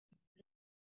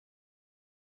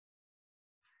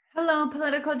Hello,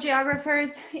 political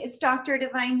geographers. It's Dr.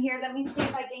 Divine here. Let me see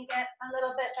if I can get a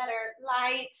little bit better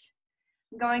light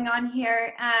going on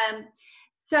here.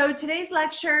 So today's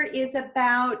lecture is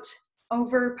about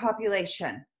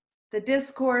overpopulation, the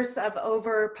discourse of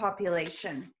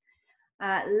overpopulation.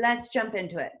 Let's jump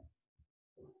into it.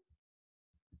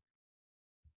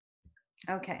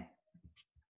 Okay.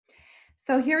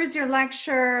 So here's your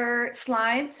lecture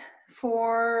slides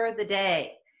for the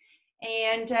day.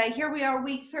 And here we are,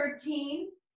 week 13.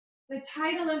 The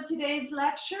title of today's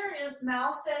lecture is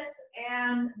Malthus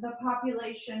and the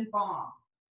Population Bomb.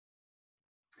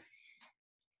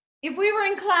 If we were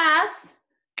in class,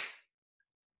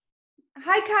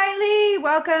 hi Kylie,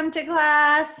 welcome to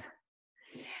class.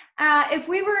 If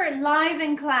we were live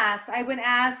in class, I would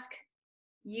ask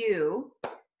you,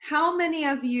 how many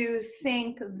of you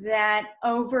think that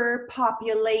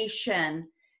overpopulation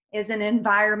is an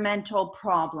environmental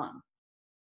problem?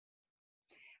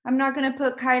 I'm not going to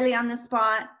put Kylie on the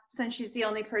spot since she's the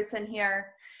only person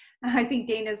here. I think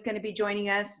Dana's going to be joining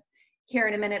us here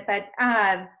in a minute. But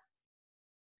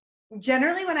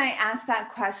generally, when I ask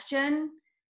that question,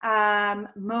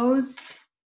 most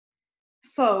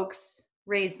folks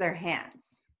raise their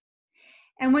hands.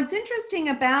 And what's interesting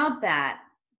about that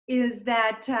is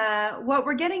that what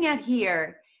we're getting at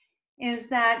here is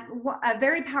that a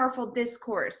very powerful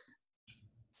discourse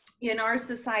in our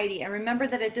society, and remember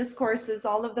that a discourse is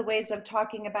all of the ways of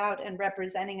talking about and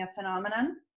representing a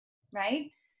phenomenon, right?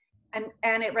 And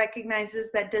it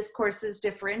recognizes that discourses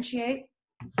differentiate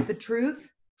the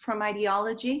truth from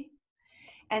ideology,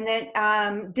 and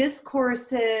that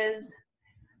discourses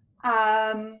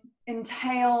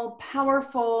entail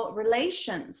powerful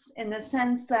relations in the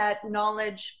sense that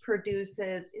knowledge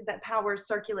produces, that power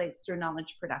circulates through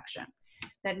knowledge production.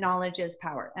 That knowledge is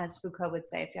power, as Foucault would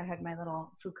say, if I had my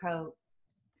little Foucault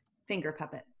finger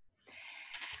puppet.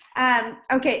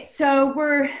 Okay, so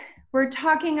we're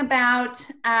talking about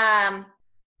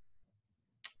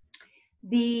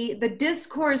the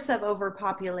discourse of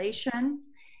overpopulation,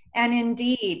 and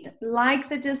indeed, like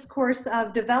the discourse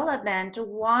of development,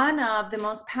 one of the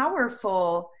most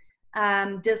powerful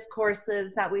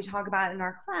discourses that we talk about in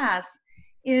our class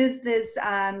is this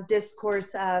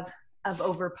discourse of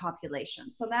overpopulation.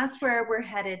 So that's where we're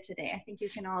headed today. I think you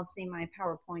can all see my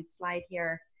PowerPoint slide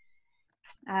here.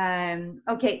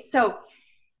 Okay, so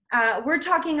we're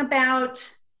talking about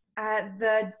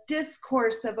the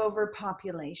discourse of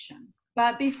overpopulation.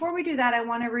 But before we do that, I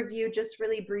want to review just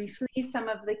really briefly some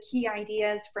of the key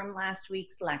ideas from last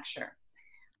week's lecture.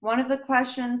 One of the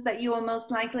questions that you will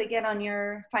most likely get on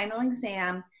your final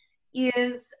exam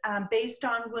is based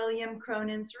on William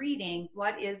Cronin's reading,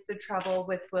 What is the Trouble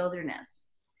with Wilderness?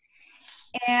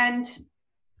 And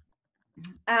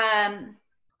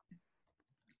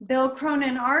Bill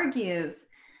Cronin argues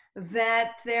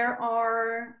that there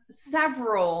are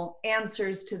several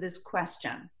answers to this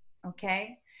question,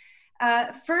 okay?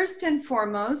 First and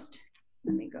foremost,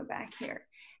 let me go back here,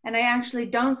 and I actually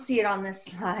don't see it on this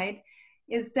slide,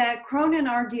 is that Cronin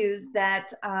argues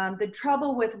that the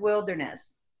trouble with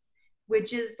wilderness,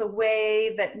 which is the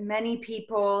way that many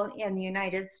people in the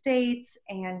United States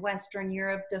and Western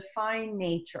Europe define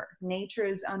nature. Nature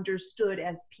is understood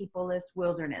as peopleless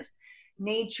wilderness.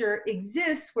 Nature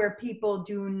exists where people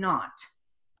do not,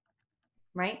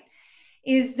 right?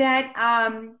 Is that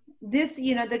this,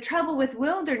 the trouble with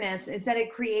wilderness is that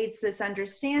it creates this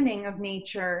understanding of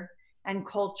nature and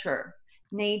culture,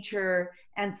 nature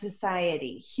and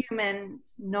society,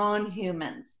 humans,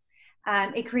 non-humans.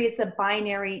 It creates a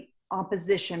binary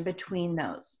opposition between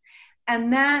those.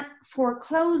 And that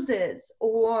forecloses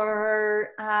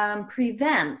or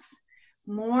prevents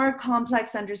more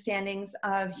complex understandings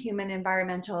of human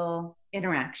environmental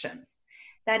interactions.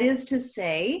 That is to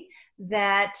say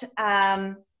that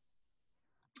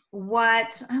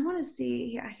what I want to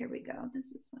see, yeah, here we go.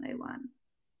 This is what I want.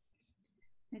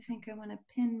 I think I want to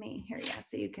pin me here, yeah,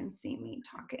 so you can see me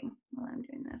talking while I'm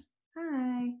doing this.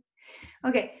 Hi.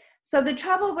 Okay, so the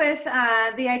trouble with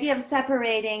the idea of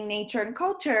separating nature and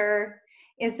culture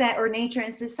is that, or nature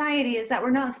and society, is that we're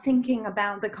not thinking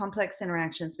about the complex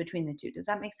interactions between the two. Does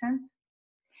that make sense?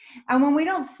 And when we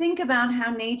don't think about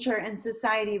how nature and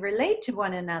society relate to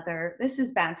one another, this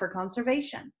is bad for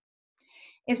conservation.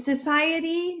 If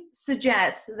society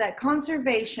suggests that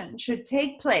conservation should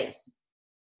take place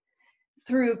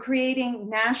through creating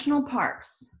national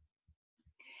parks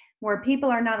where people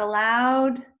are not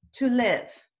allowed to live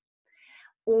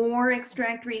or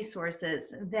extract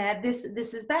resources, that this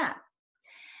is bad.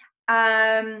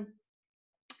 And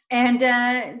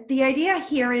the idea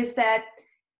here is that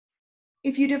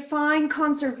if you define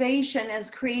conservation as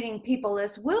creating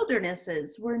peopleless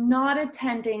wildernesses, we're not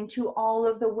attending to all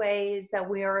of the ways that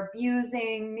we are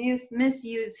abusing,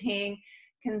 misusing,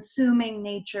 consuming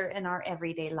nature in our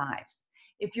everyday lives.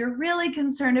 If you're really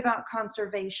concerned about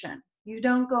conservation, you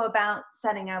don't go about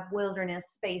setting up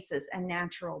wilderness spaces and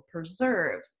natural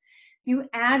preserves. You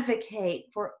advocate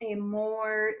for a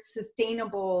more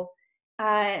sustainable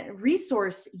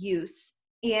resource use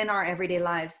in our everyday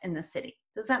lives in the city.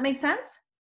 Does that make sense?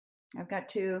 I've got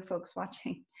two folks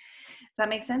watching. Does that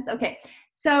make sense? Okay.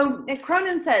 So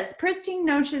Cronin says, pristine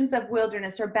notions of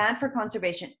wilderness are bad for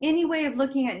conservation. Any way of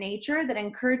looking at nature that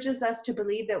encourages us to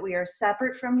believe that we are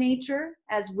separate from nature,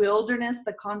 as wilderness,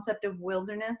 the concept of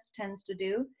wilderness tends to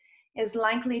do, is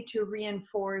likely to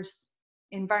reinforce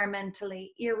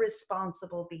environmentally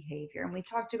irresponsible behavior. And we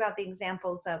talked about the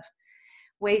examples of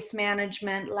waste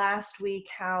management last week,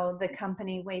 how the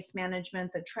company Waste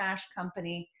Management, the trash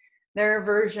company, their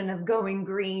version of going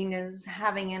green is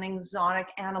having an exotic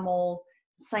animal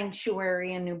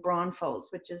sanctuary in New Braunfels,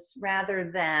 which is rather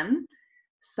than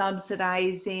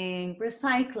subsidizing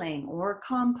recycling or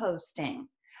composting,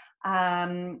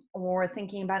 or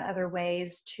thinking about other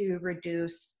ways to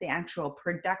reduce the actual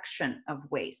production of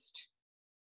waste.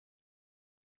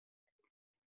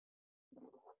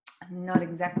 I'm not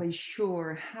exactly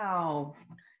sure how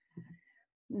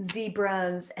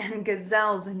zebras and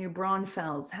gazelles in New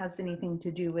Braunfels has anything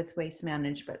to do with waste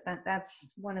management, but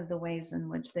that's one of the ways in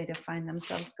which they define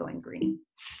themselves going green.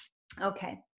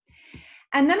 Okay.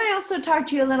 And then I also talked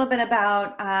to you a little bit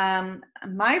about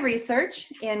my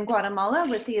research in Guatemala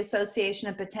with the Association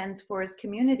of Petens Forest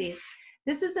Communities.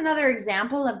 This is another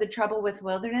example of the trouble with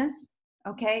wilderness.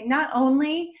 Okay. Not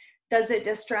only does it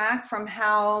distract from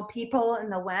how people in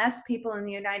the West, people in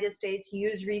the United States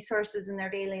use resources in their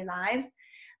daily lives,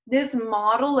 this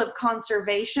model of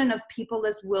conservation of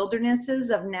peopleless wildernesses,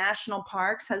 of national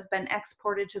parks, has been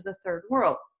exported to the third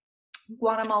world,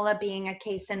 Guatemala being a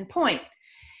case in point.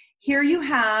 Here you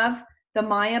have the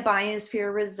Maya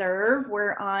Biosphere Reserve,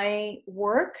 where I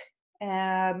work.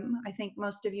 I think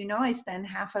most of you know I spend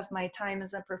half of my time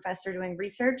as a professor doing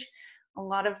research. A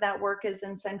lot of that work is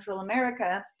in Central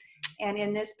America and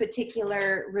in this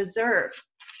particular reserve.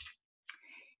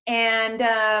 And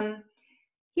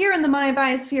here in the Maya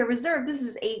Biosphere Reserve, this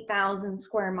is 8,000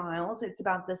 square miles. It's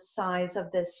about the size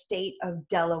of the state of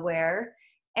Delaware.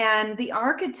 And the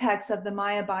architects of the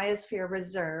Maya Biosphere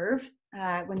Reserve,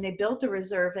 when they built the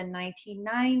reserve in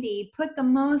 1990, put the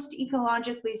most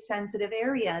ecologically sensitive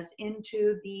areas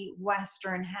into the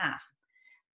western half,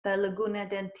 the Laguna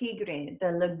del Tigre,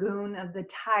 the Lagoon of the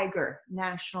Tiger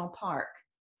National Park.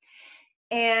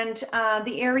 And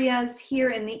the areas here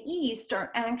in the east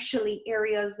are actually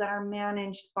areas that are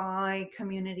managed by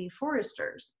community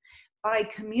foresters, by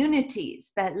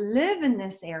communities that live in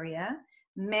this area,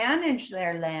 manage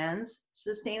their lands,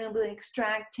 sustainably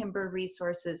extract timber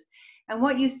resources. And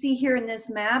what you see here in this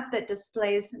map that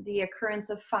displays the occurrence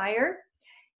of fire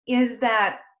is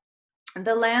that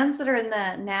the lands that are in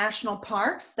the national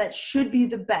parks that should be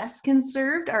the best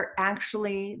conserved are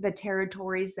actually the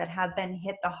territories that have been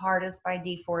hit the hardest by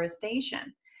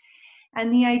deforestation.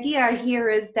 And the idea here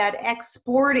is that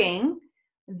exporting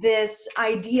this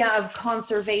idea of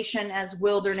conservation as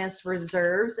wilderness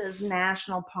reserves, as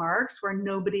national parks where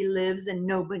nobody lives and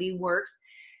nobody works,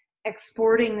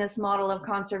 exporting this model of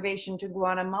conservation to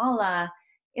Guatemala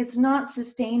is not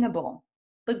sustainable.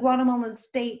 The Guatemalan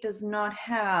state does not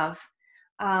have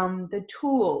the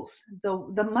tools,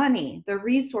 the money, the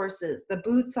resources, the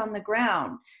boots on the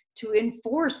ground to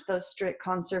enforce those strict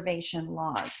conservation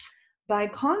laws. By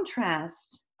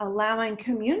contrast, allowing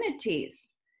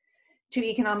communities to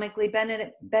economically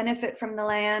benefit from the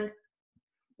land,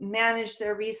 manage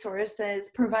their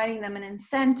resources, providing them an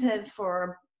incentive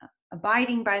for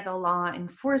abiding by the law,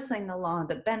 enforcing the law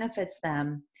that benefits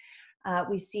them,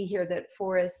 we see here that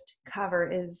forest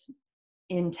cover is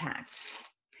intact.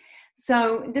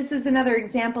 So this is another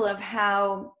example of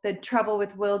how the trouble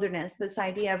with wilderness, this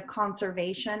idea of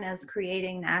conservation as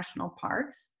creating national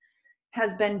parks,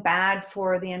 has been bad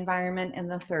for the environment in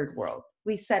the third world.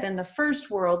 We said in the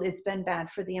first world, it's been bad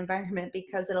for the environment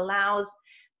because it allows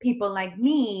people like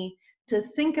me to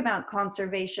think about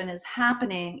conservation as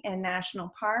happening in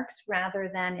national parks rather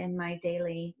than in my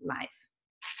daily life.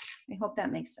 I hope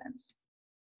that makes sense.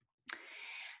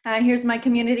 Here's my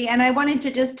community. And I wanted to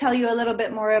just tell you a little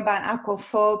bit more about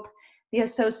ACOFOP, the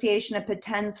Association of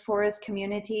Petens Forest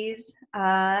Communities.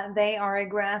 They are a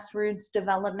grassroots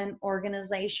development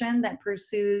organization that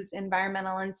pursues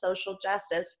environmental and social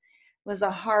justice. It was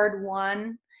a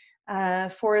hard-won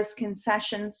forest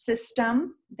concession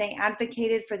system. They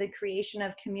advocated for the creation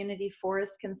of community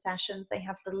forest concessions. They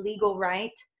have the legal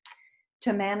right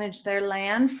to manage their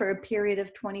land for a period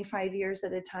of 25 years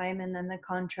at a time, and then the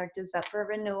contract is up for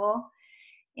renewal.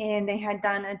 And they had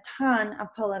done a ton of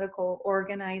political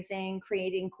organizing,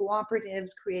 creating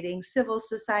cooperatives, creating civil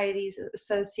societies,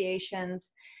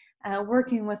 associations,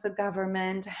 working with the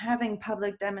government, having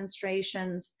public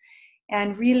demonstrations.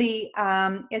 And really,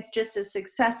 it's just a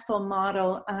successful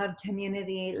model of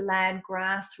community-led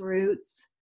grassroots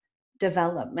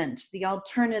development, the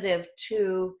alternative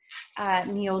to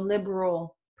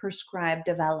neoliberal prescribed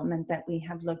development that we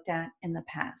have looked at in the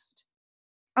past.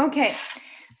 Okay,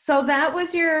 so that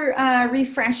was your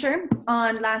refresher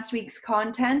on last week's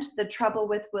content, The Trouble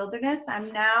with Wilderness.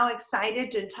 I'm now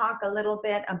excited to talk a little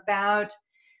bit about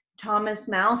Thomas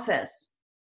Malthus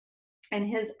and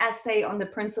his essay on the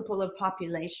principle of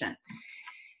population.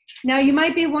 Now, you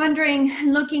might be wondering,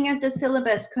 looking at the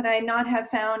syllabus, could I not have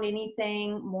found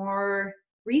anything more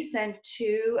recent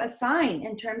to assign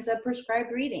in terms of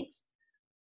prescribed readings?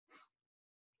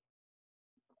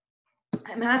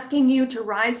 I'm asking you to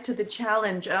rise to the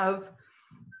challenge of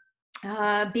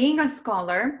being a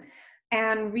scholar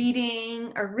and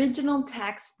reading original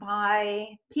texts by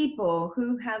people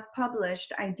who have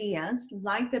published ideas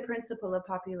like the principle of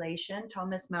population,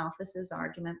 Thomas Malthus's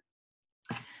argument,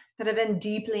 that have been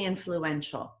deeply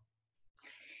influential.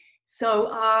 So,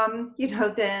 you know,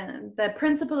 the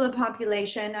principle of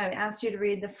population, I asked you to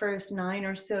read the first 9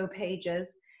 or so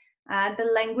pages.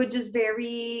 The language is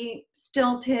very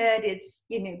stilted. It's,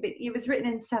 you know, it was written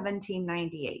in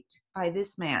 1798 by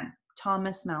this man,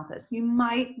 Thomas Malthus. You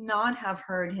might not have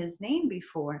heard his name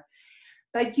before,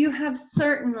 but you have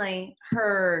certainly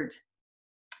heard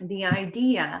the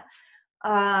idea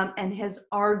and his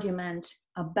argument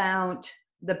about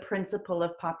the principle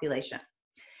of population.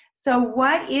 So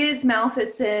what is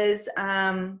Malthus's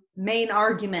main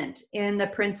argument in the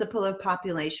principle of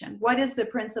population? What is the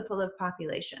principle of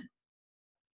population?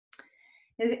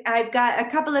 I've got a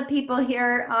couple of people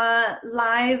here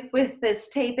live with this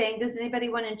taping. Does anybody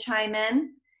want to chime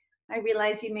in? I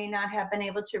realize you may not have been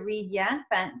able to read yet,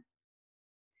 but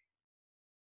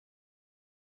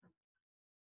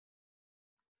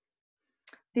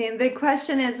the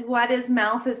question is, what is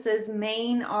Malthus's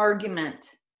main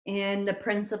argument in the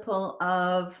principle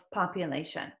of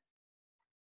population?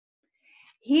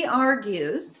 He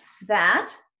argues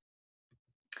that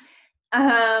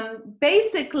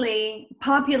basically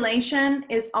population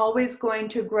is always going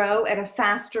to grow at a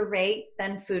faster rate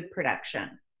than food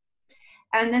production.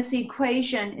 And this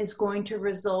equation is going to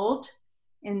result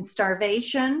in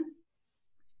starvation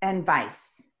and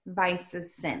vice. Vice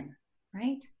is sin,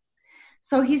 right?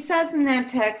 So he says in that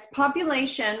text,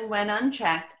 population, when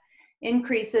unchecked,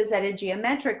 increases at a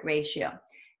geometric ratio,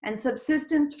 and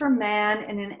subsistence for man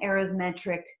in an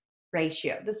arithmetic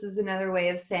ratio. This is another way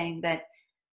of saying that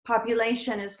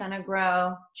population is going to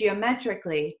grow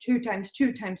geometrically 2 times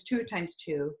 2 times 2 times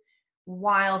 2,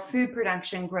 while food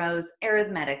production grows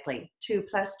arithmetically 2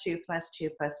 plus 2 plus 2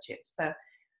 plus 2. So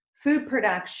food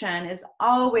production is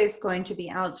always going to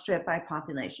be outstripped by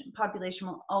population. Population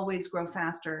will always grow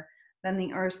faster than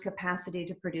the Earth's capacity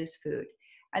to produce food.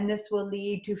 And this will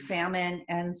lead to famine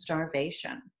and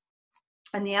starvation.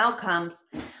 And the outcomes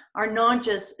are not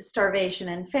just starvation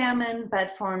and famine,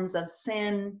 but forms of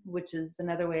sin, which is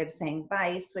another way of saying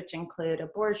vice, which include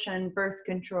abortion, birth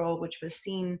control, which was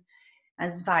seen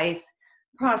as vice,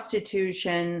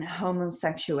 prostitution,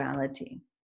 homosexuality.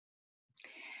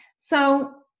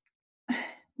 So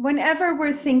whenever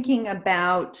we're thinking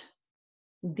about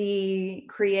the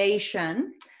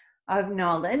creation of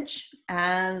knowledge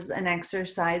as an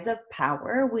exercise of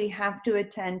power, we have to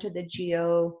attend to the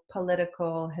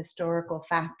geopolitical, historical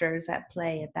factors at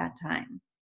play at that time.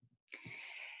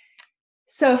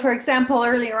 So, for example,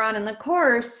 earlier on in the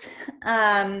course,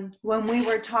 when we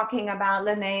were talking about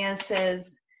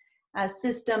Linnaeus's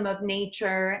system of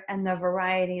nature and the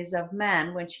varieties of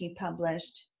men, which he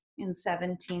published in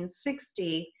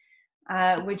 1760,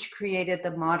 which created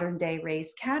the modern day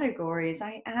race categories,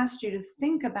 I asked you to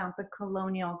think about the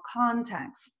colonial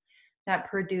context that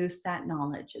produced that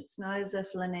knowledge. It's not as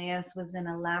if Linnaeus was in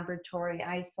a laboratory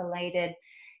isolated.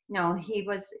 No, he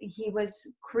was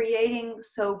creating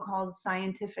so-called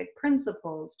scientific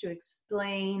principles to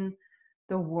explain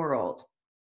the world.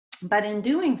 But in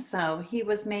doing so, he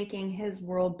was making his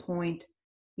world point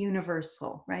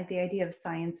universal, right? The idea of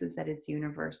science is that it's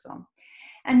universal.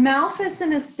 And Malthus,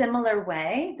 in a similar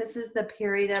way, this is the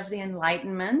period of the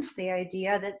Enlightenment, the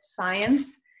idea that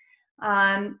science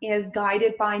is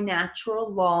guided by natural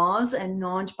laws and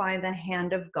not by the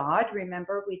hand of God.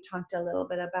 Remember, we talked a little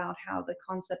bit about how the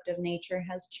concept of nature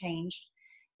has changed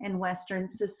in Western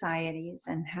societies,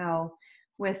 and how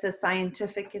with the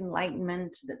scientific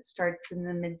enlightenment that starts in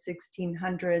the mid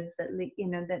 1600s, that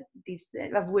these,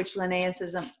 of which Linnaeus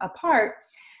is a part,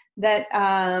 that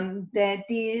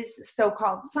these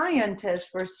so-called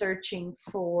scientists were searching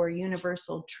for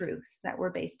universal truths that were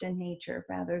based in nature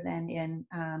rather than in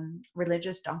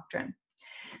religious doctrine.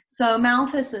 So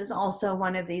Malthus is also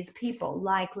one of these people,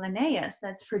 like Linnaeus,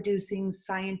 that's producing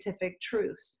scientific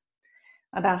truths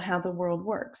about how the world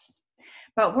works.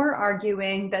 But we're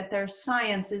arguing that their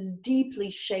science is deeply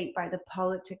shaped by the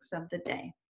politics of the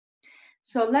day.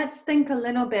 So let's think a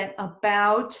little bit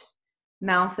about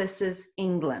Malthus's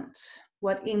England,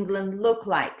 what England looked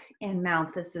like in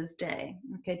Malthus's day.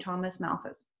 Okay, Thomas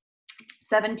Malthus.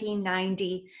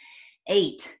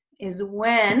 1798 is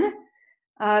when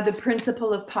the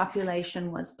Principle of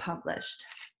Population was published.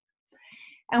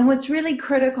 And what's really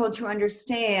critical to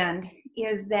understand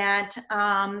is that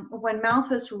when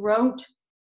Malthus wrote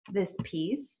this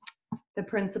piece, The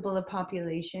Principle of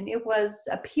Population, it was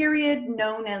a period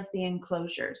known as the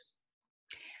enclosures.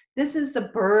 This is the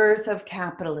birth of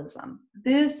capitalism.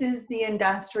 This is the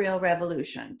Industrial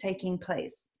Revolution taking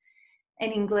place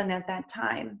in England at that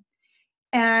time.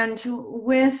 And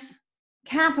with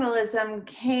capitalism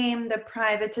came the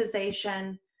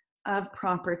privatization of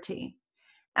property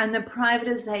and the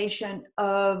privatization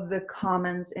of the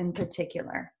commons in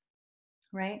particular,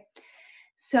 right?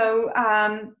 So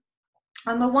on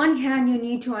the one hand, you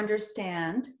need to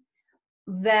understand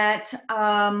that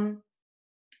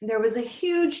there was a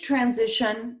huge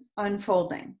transition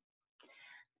unfolding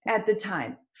at the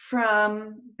time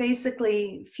from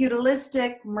basically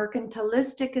feudalistic,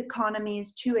 mercantilistic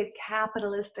economies to a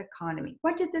capitalist economy.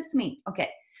 What did this mean? Okay,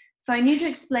 so I need to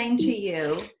explain to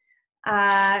you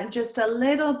just a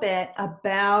little bit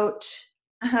about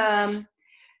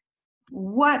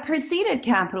what preceded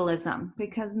capitalism,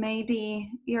 because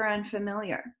maybe you're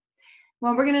unfamiliar.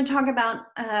 Well, we're going to talk about,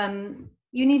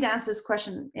 you need to ask this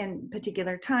question in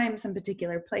particular times and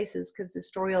particular places because the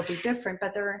story will be different,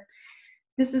 but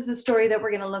this is the story that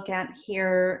we're going to look at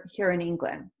here in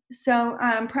England. So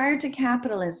prior to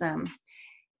capitalism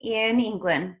in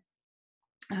England,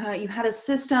 you had a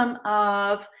system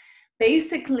of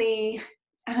basically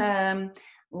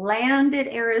landed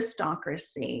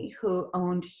aristocracy who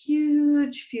owned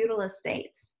huge feudal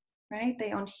estates, right?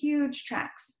 They owned huge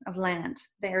tracts of land,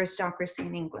 the aristocracy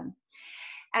in England.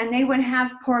 And they would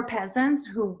have poor peasants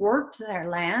who worked their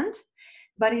land,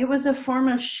 but it was a form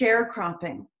of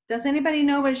sharecropping. Does anybody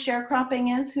know what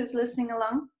sharecropping is? Who's listening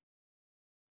along?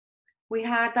 We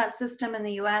had that system in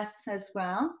the US as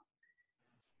well.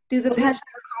 Do the peasants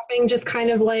sharecropping just kind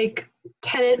of like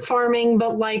tenant farming,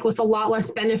 but like with a lot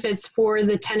less benefits for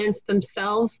the tenants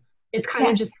themselves? It's kind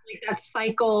of just like that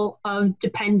cycle of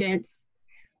dependence.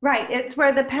 Right. It's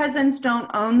where the peasants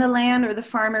don't own the land, or the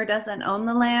farmer doesn't own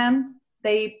the land.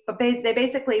 They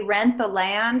basically rent the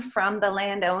land from the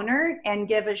landowner and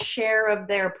give a share of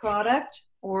their product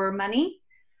or money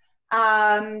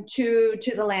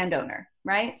to the landowner,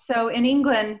 right? So in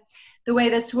England, the way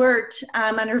this worked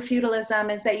under feudalism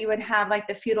is that you would have like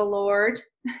the feudal lord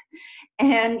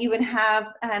and you would have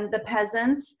the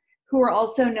peasants, who were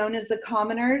also known as the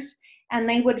commoners, and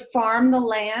they would farm the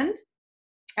land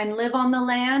and live on the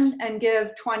land and give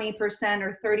 20%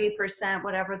 or 30%,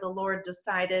 whatever the lord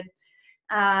decided,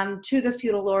 to the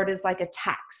feudal lord as like a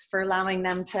tax for allowing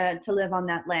them to live on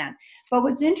that land. But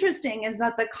what's interesting is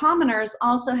that the commoners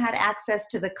also had access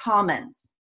to the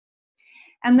commons.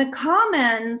 And the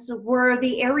commons were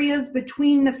the areas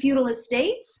between the feudal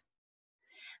estates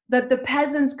that the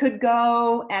peasants could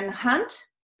go and hunt,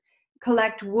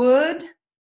 collect wood,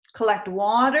 collect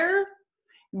water,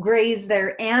 graze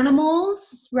their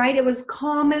animals, right? It was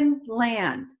common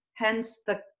land, hence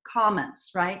the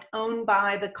commons, right? Owned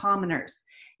by the commoners.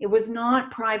 It was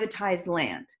not privatized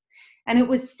land. And it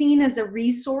was seen as a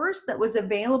resource that was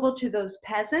available to those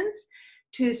peasants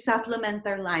to supplement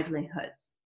their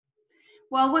livelihoods.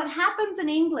 Well, what happens in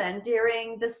England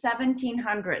during the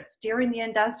 1700s, during the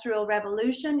Industrial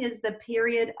Revolution, is the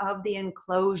period of the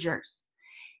enclosures.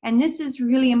 And this is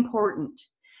really important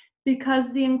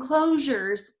because the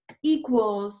enclosures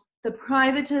equals the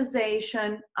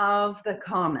privatization of the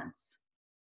commons.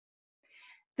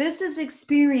 This is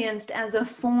experienced as a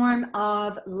form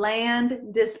of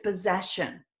land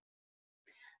dispossession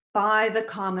by the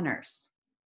commoners.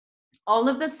 All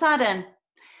of a sudden,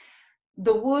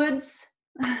 the woods,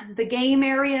 the game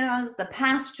areas, the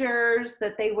pastures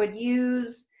that they would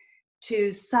use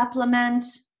to supplement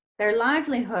their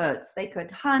livelihoods. They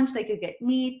could hunt, they could get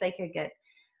meat, they could get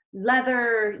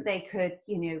leather, they could,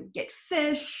 get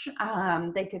fish,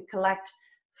 they could collect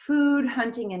food,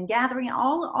 hunting and gathering.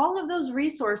 All of those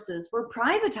resources were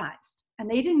privatized, and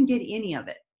they didn't get any of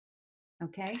it.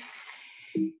 Okay.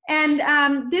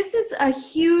 And this is a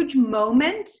huge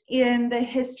moment in the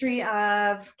history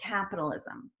of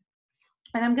capitalism.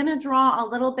 And I'm going to draw a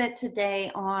little bit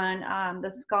today on the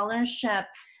scholarship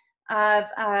of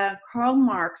Karl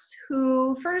Marx,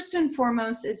 who first and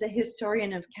foremost is a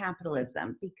historian of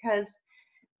capitalism, because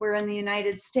we're in the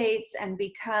United States, and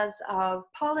because of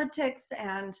politics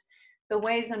and the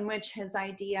ways in which his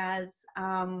ideas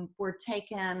were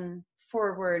taken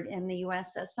forward in the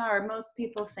USSR, most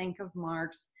people think of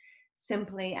Marx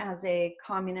simply as a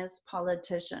communist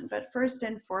politician. But first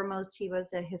and foremost, he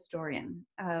was a historian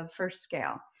of first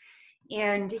scale.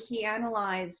 And he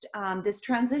analyzed this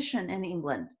transition in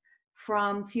England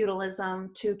from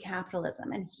feudalism to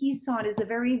capitalism. And he saw it as a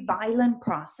very violent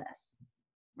process,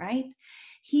 right?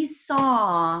 He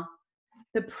saw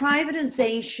the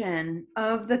privatization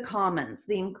of the commons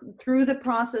through the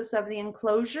process of the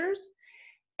enclosures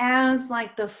as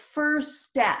like the first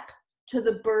step to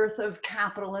the birth of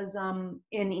capitalism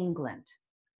in England,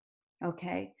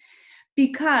 okay?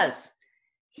 Because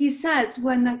he says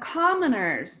when the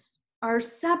commoners are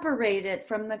separated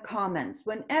from the commons,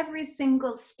 when every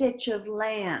single stitch of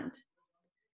land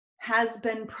has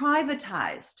been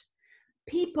privatized,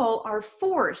 people are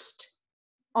forced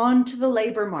onto the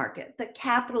labor market, the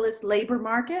capitalist labor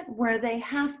market, where they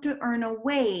have to earn a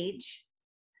wage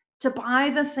to buy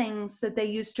the things that they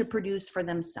used to produce for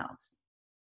themselves.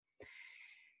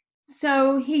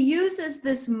 So he uses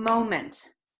this moment,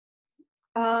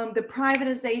 the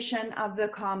privatization of the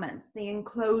commons, the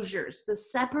enclosures, the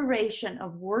separation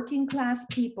of working class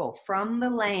people from the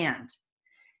land.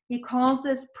 He calls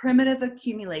this primitive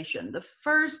accumulation, the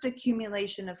first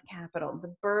accumulation of capital,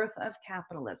 the birth of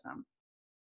capitalism.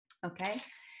 Okay.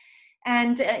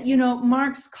 And,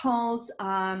 Marx calls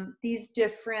these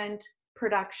different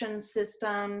production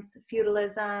systems,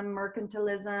 feudalism,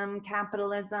 mercantilism,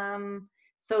 capitalism,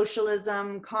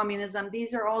 socialism, communism.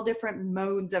 These are all different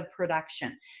modes of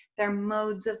production. They're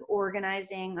modes of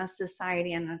organizing a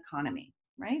society and an economy,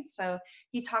 right? So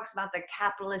he talks about the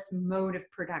capitalist mode of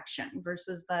production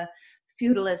versus the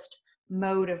feudalist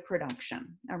mode of production.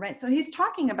 All right. So he's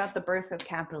talking about the birth of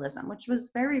capitalism, which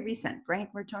was very recent, right?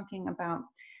 We're talking about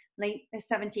late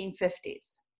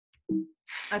 1750s.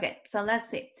 Okay. So let's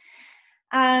see.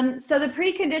 So the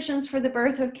preconditions for the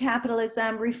birth of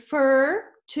capitalism refer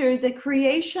to the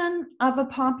creation of a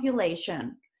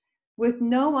population with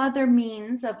no other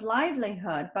means of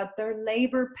livelihood but their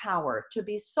labor power to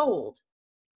be sold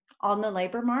on the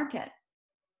labor market,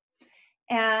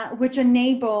 which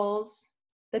enables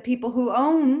the people who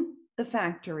own the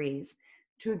factories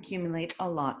to accumulate a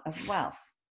lot of wealth.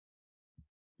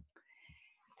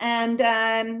 And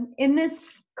in this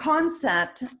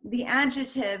concept, the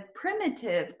adjective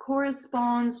primitive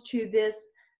corresponds to this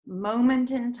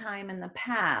moment in time in the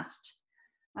past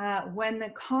when the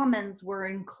commons were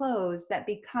enclosed. That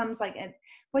becomes like,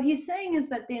 what he's saying is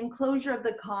that the enclosure of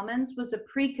the commons was a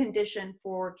precondition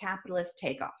for capitalist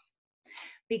takeoff,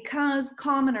 because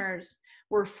commoners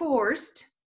were forced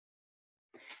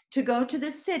to go to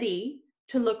the city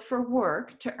to look for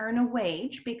work, to earn a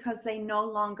wage, because they no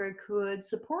longer could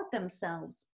support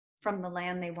themselves from the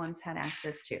land they once had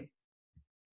access to.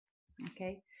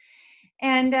 Okay.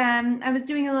 And I was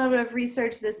doing a little bit of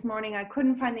research this morning. I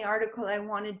couldn't find the article I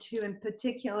wanted to in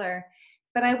particular,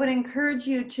 but I would encourage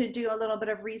you to do a little bit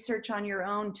of research on your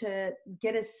own to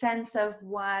get a sense of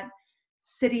what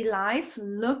city life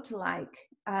looked like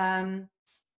in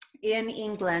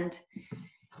England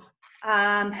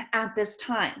at this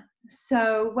time.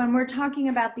 So when we're talking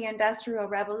about the Industrial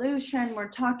Revolution, we're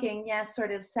talking, yes,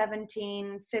 sort of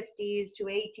 1750s to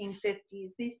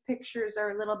 1850s. These pictures are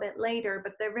a little bit later,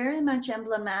 but they're very much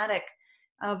emblematic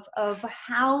of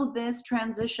how this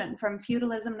transition from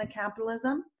feudalism to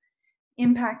capitalism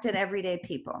impacted everyday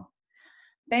people.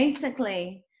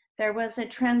 Basically, there was a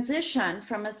transition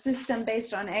from a system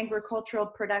based on agricultural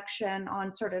production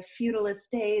on sort of feudal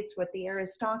estates with the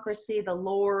aristocracy, the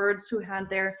lords who had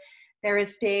their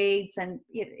estates, and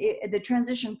the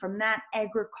transition from that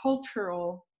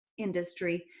agricultural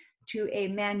industry to a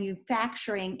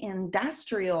manufacturing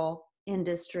industrial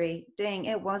industry. Dang,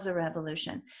 it was a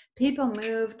revolution. People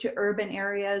moved to urban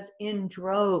areas in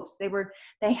droves.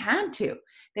 They had to.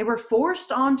 They were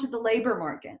forced onto the labor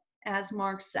market, as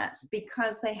Marx says,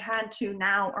 because they had to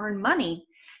now earn money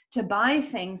to buy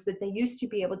things that they used to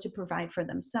be able to provide for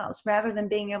themselves. Rather than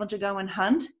being able to go and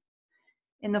hunt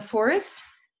in the forest,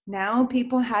 Now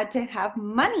people had to have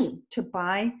money to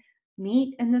buy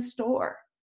meat in the store,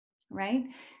 right?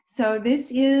 So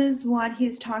this is what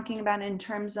he's talking about in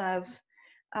terms of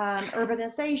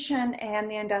urbanization and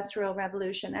the Industrial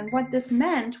Revolution. And what this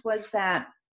meant was that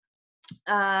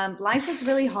life was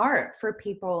really hard for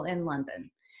people in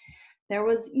London. There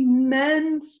was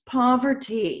immense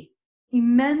poverty,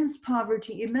 immense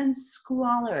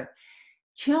squalor.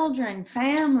 Children,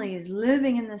 families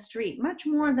living in the street, much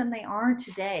more than they are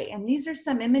today. And these are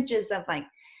some images of like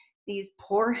these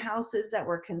poor houses that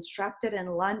were constructed in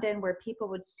London where people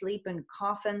would sleep in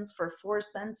coffins for 4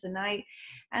 cents a night.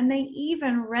 And they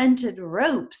even rented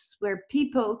ropes where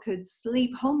people could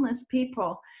sleep, homeless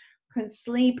people could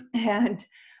sleep and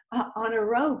on a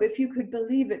rope, if you could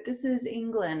believe it. This is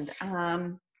England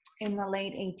in the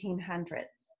late 1800s.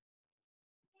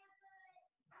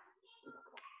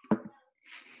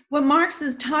 What Marx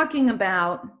is talking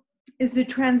about is the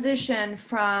transition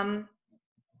from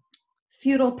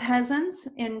feudal peasants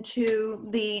into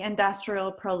the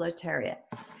industrial proletariat.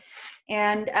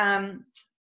 And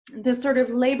the sort of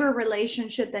labor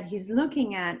relationship that he's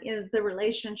looking at is the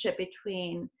relationship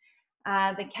between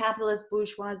the capitalist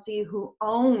bourgeoisie who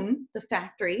own the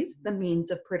factories, the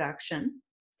means of production,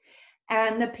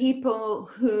 and the people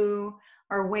who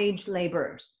are wage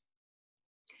laborers,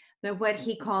 what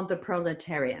he called the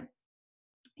proletariat.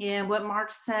 And what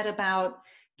Marx said about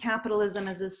capitalism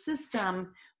as a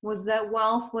system was that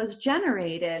wealth was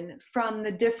generated from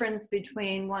the difference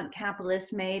between what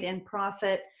capitalists made in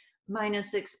profit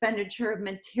minus expenditure of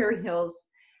materials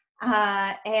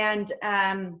and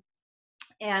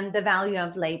the value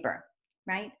of labor,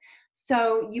 right?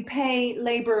 So you pay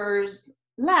laborers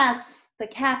less, the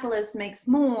capitalist makes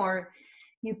more.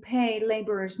 You pay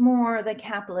laborers more, the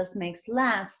capitalist makes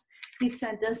less. He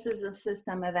said this is a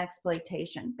system of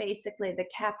exploitation. Basically, the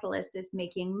capitalist is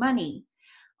making money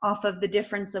off of the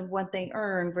difference of what they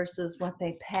earn versus what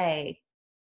they pay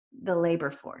the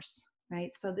labor force, right?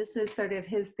 So this is sort of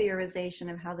his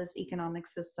theorization of how this economic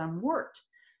system worked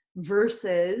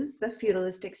versus the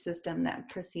feudalistic system that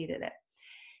preceded it.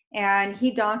 And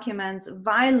he documents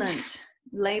violent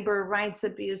labor rights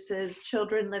abuses,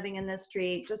 children living in the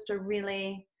street, just a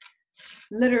really,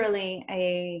 literally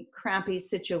a crappy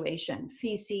situation.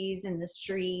 Feces in the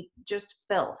street, just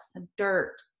filth,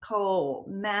 dirt, coal,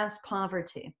 mass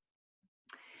poverty.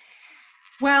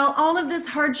 Well, all of this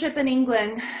hardship in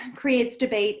England creates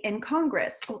debate in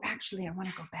Congress. Oh, actually, I want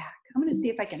to go back. I'm going to see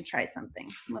if I can try something.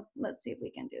 Let's see if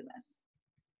we can do this.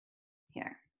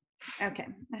 Here. Okay,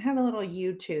 I have a little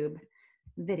YouTube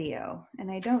video,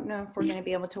 and I don't know if we're going to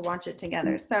be able to watch it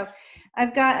together. So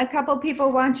I've got a couple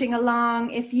people watching along.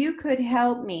 If you could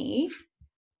help me,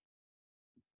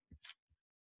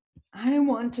 I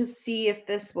want to see if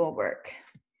this will work.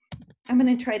 I'm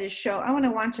going to try to show, I want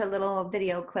to watch a little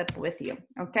video clip with you,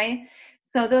 okay?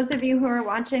 So those of you who are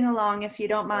watching along, if you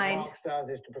don't mind, what Marx does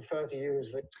is to prefer to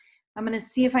use the... I'm going to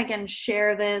see if I can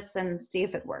share this and see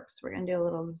if it works. We're going to do a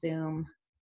little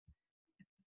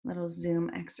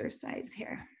Zoom exercise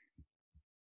here.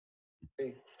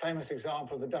 The famous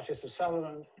example of the Duchess of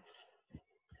Sutherland,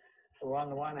 who on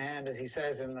the one hand, as he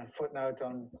says in the footnote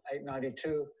on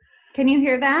 892, can you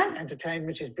hear that? entertained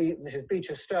Mrs.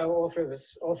 Beecher Stowe,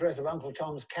 authoress of Uncle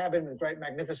Tom's Cabin, with great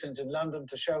magnificence in London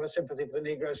to show her sympathy for the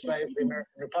Negro slave of the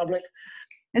American Republic.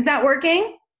 Is that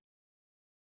working?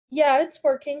 Yeah, it's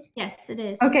working. Yes, it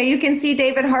is. Okay, you can see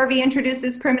David Harvey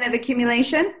introduces primitive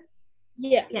accumulation.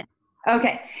 Yeah. Yes.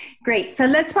 Okay, great. So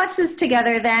let's watch this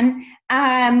together then.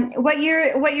 What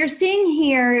you're seeing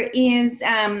here is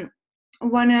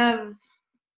one of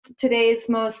today's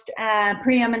most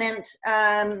preeminent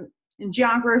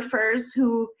geographers,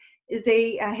 who is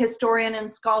a historian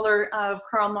and scholar of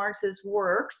Karl Marx's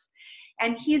works.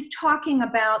 And he's talking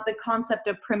about the concept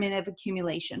of primitive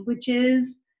accumulation, which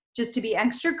is, just to be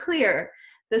extra clear,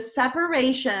 the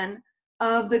separation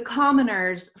of the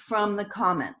commoners from the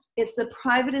commons. It's the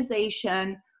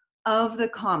privatization of the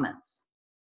commons,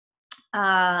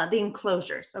 the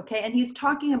enclosures, okay? And he's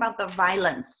talking about the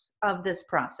violence of this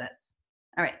process.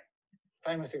 All right.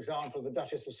 Famous example of the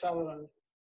Duchess of Sutherland.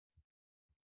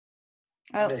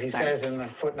 Oh, as he sorry. says in the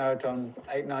footnote on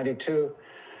 892,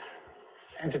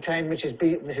 entertained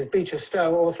Mrs. Beecher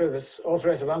Stowe,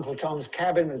 authoress of Uncle Tom's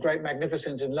Cabin, with great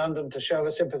magnificence in London to show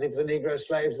her sympathy for the Negro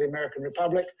slaves of the American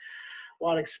Republic,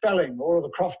 while expelling all of the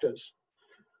crofters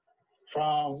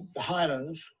from the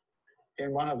Highlands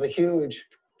in one of the huge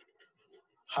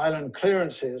Highland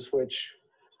clearances, which,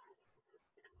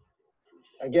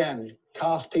 again,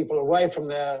 cast people away from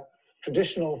their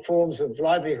traditional forms of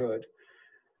livelihood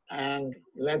and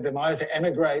led them either to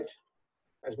emigrate,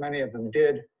 as many of them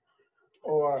did,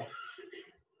 or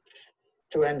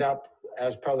to end up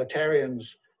as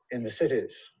proletarians in the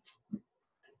cities.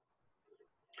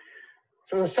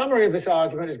 So the summary of this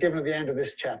argument is given at the end of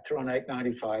this chapter on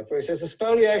 895, where he says, the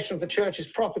spoliation of the church's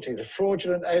property, the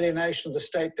fraudulent alienation of the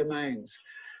state domains,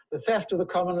 the theft of the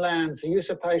common lands, the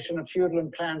usurpation of feudal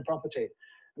and clan property,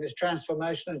 and its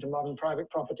transformation into modern private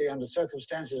property under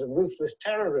circumstances of ruthless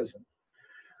terrorism.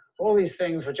 All these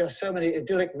things were just so many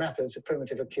idyllic methods of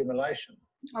primitive accumulation.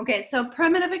 Okay, so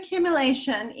primitive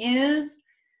accumulation is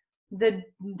the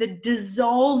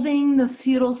dissolving the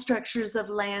feudal structures of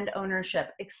land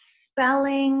ownership,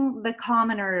 expelling the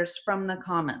commoners from the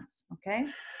commons, okay?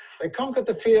 They conquered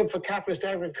the field for capitalist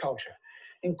agriculture,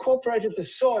 incorporated the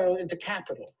soil into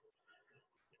capital.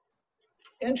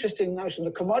 Interesting notion,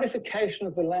 the commodification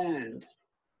of the land,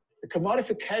 the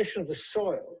commodification of the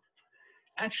soil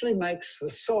actually makes the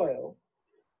soil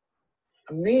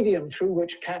a medium through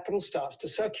which capital starts to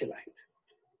circulate,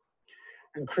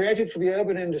 and created for the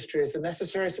urban industries the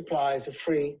necessary supplies of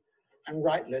free and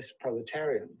rightless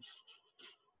proletarians.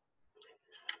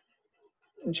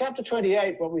 In chapter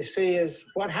 28, what we see is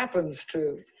what happens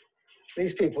to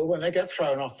these people when they get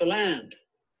thrown off the land.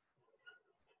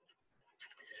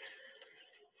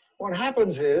 What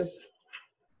happens is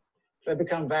they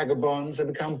become vagabonds, they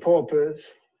become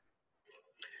paupers.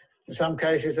 In some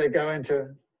cases, they go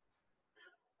into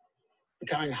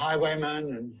becoming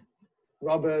highwaymen and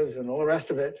robbers and all the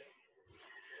rest of it.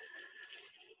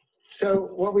 So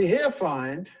what we here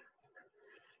find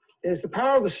is the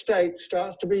power of the state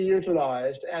starts to be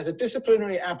utilized as a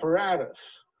disciplinary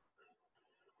apparatus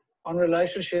in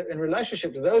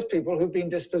relationship to those people who've been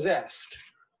dispossessed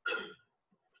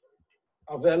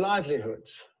of their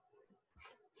livelihoods.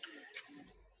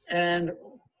 And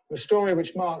the story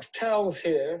which Marx tells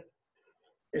here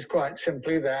is quite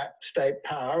simply that state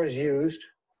power is used,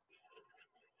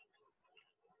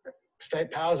 state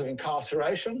powers of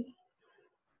incarceration,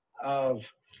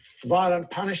 of violent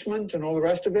punishment and all the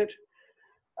rest of it,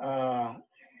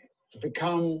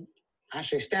 become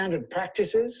actually standard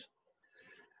practices.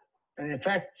 And in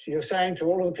fact, you're saying to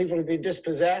all of the people who've been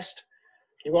dispossessed,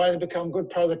 you either become good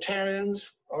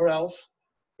proletarians or else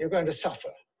you're going to suffer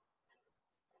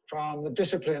from the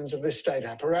disciplines of this state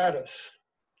apparatus.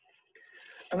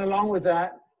 And along with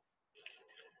that,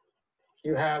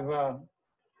 you have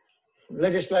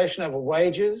legislation over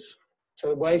wages, so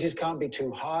the wages can't be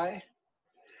too high.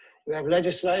 You have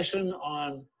legislation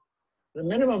on the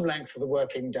minimum length of the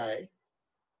working day,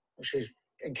 which we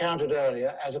encountered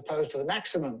earlier, as opposed to the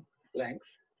maximum length.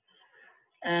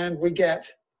 And we get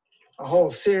a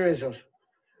whole series of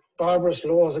barbarous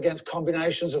laws against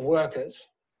combinations of workers,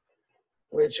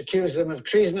 which accuse them of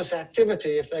treasonous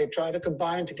activity if they try to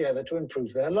combine together to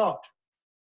improve their lot.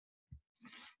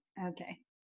 Okay.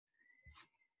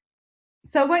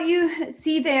 So what you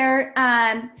see there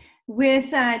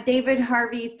with David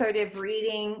Harvey sort of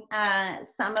reading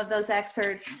some of those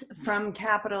excerpts from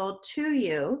Capital to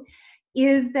you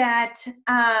is that,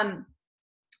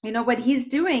 you know, what he's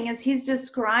doing is he's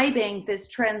describing this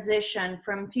transition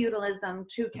from feudalism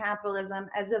to capitalism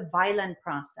as a violent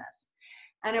process,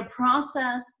 and a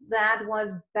process that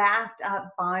was backed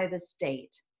up by the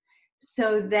state,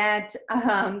 so that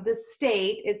the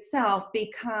state itself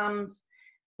becomes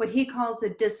what he calls a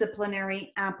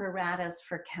disciplinary apparatus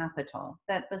for capital,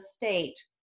 that the state,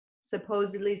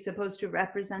 supposedly supposed to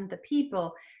represent the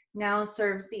people, now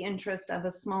serves the interest of a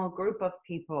small group of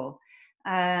people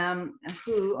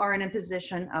who are in a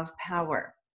position of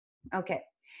power. Okay,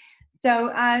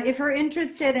 so if we're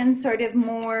interested in sort of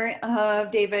more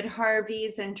of David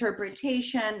Harvey's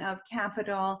interpretation of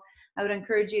capital, I would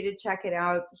encourage you to check it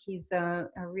out. He's a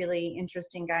really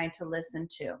interesting guy to listen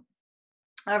to.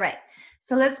 All right,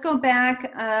 so let's go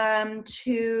back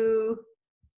to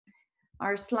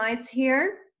our slides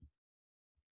here.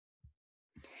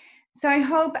 So I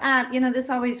hope, you know,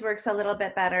 this always works a little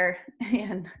bit better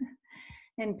in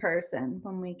person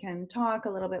when we can talk a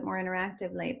little bit more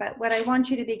interactively. But what I want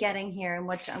you to be getting here, and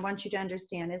what I want you to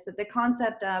understand, is that the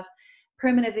concept of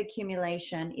primitive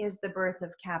accumulation is the birth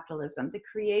of capitalism, the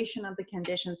creation of the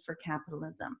conditions for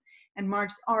capitalism. And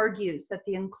Marx argues that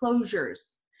the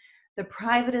enclosures, the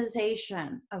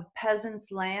privatization of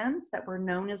peasants' lands that were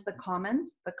known as the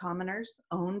commons, the commoners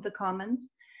owned the commons,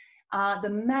 the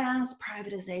mass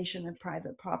privatization of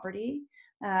private property,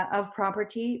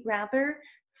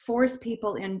 forced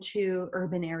people into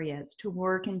urban areas to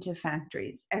work into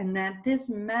factories, and that this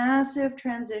massive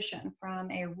transition from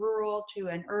a rural to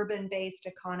an urban-based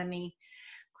economy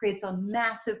creates a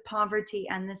massive poverty,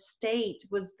 and the state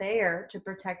was there to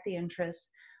protect the interests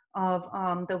of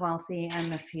the wealthy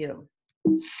and the few.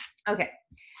 Okay,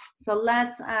 so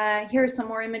let's, here are some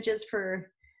more images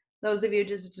for those of you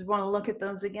just want to look at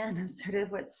those again, of sort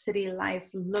of what city life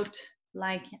looked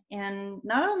like in,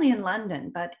 not only in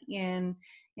London, but in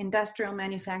industrial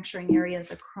manufacturing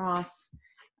areas across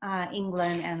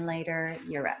England and later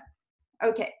Europe.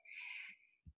 Okay,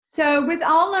 so with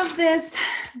all of this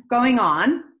going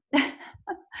on,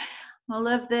 all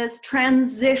of this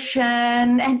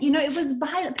transition, and you know, it was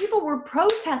violent. People were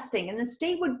protesting, and the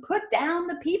state would put down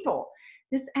the people.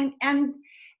 This and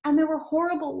there were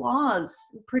horrible laws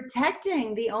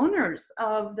protecting the owners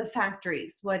of the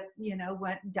factories. What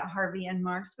Harvey and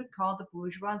Marx would call the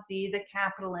bourgeoisie, the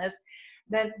capitalists.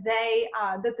 That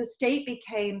the state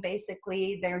became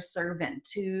basically their servant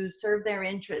to serve their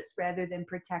interests rather than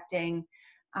protecting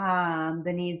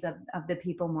the needs of the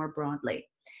people more broadly.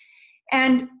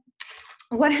 And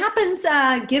what happens,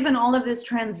 given all of this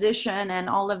transition and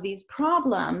all of these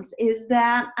problems, is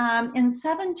that in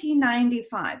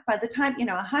 1795, by the time,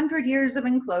 100 years of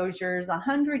enclosures,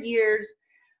 100 years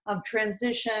of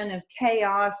transition, of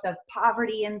chaos, of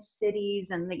poverty in cities,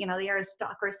 and the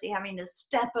aristocracy having to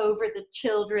step over the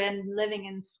children, living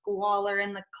in squalor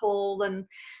in the cold, and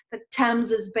the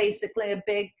Thames is basically a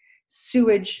big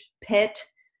sewage pit,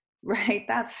 right?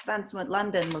 That's what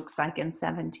London looks like in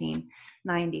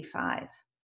 1795,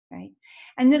 right?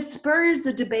 And this spurs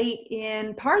a debate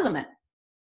in Parliament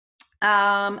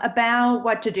about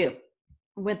what to do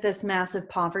with this massive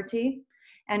poverty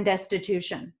and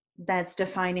destitution that's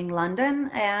defining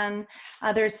London and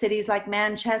other cities like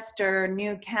Manchester,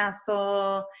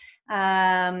 Newcastle,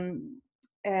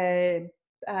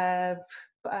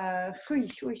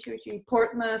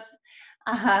 Portsmouth,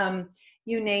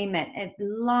 you name it,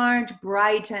 large,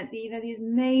 bright, and these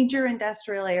major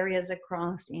industrial areas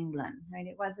across England, right?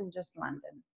 It wasn't just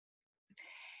London.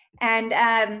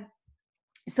 And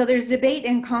so there's debate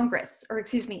in Congress, or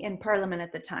excuse me, in Parliament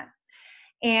at the time.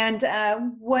 And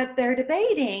what they're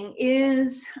debating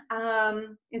is a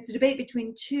debate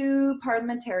between two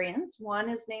parliamentarians. One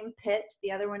is named Pitt,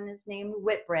 the other one is named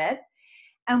Whitbread.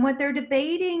 And what they're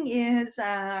debating is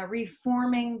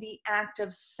reforming the Act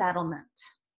of Settlement.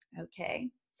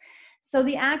 Okay, so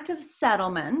the Act of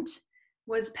Settlement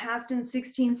was passed in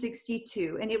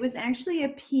 1662, and it was actually a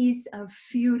piece of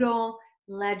feudal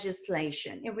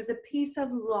legislation. It was a piece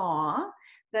of law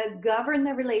that governed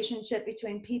the relationship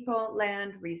between people,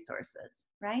 land, resources,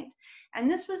 right?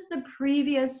 And this was the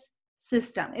previous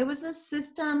system. It was a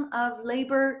system of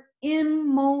labor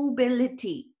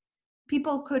immobility.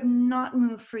 People could not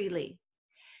move freely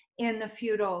in the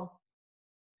feudal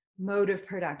mode of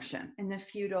production, in the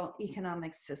feudal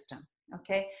economic system,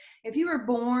 okay? If you were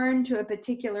born to a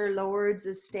particular lord's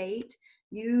estate,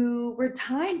 you were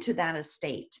tied to that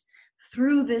estate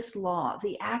through this law,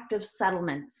 the Act of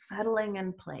Settlement, settling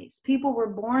in place. People were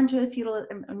born to a feudal,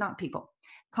 not people,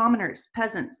 commoners,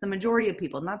 peasants, the majority of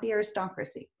people, not the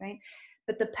aristocracy, right?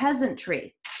 But the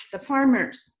peasantry, the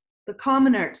farmers, the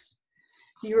commoners.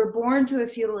 You were born to a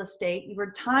feudal estate, you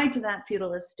were tied to that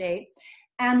feudal estate,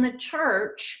 and the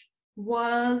church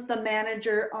was the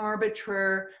manager,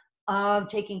 arbiter of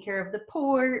taking care of the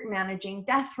poor, managing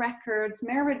death records,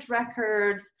 marriage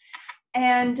records,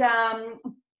 and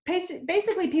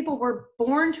basically people were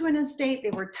born to an estate,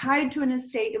 they were tied to an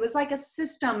estate. It was like a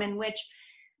system in which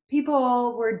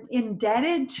people were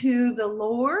indebted to the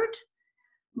Lord,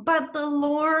 but the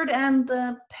Lord and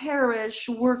the parish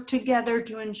worked together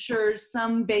to ensure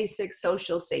some basic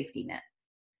social safety net.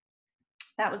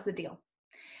 That was the deal.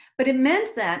 But it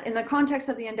meant that in the context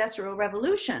of the Industrial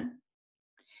Revolution,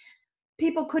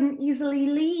 people couldn't easily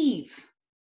leave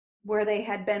where they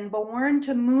had been born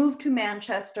to move to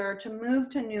Manchester, to move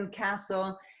to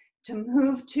Newcastle, to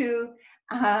move to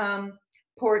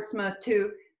Portsmouth,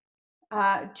 to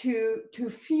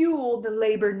fuel the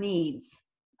labor needs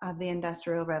of the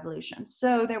Industrial Revolution.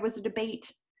 So there was a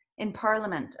debate in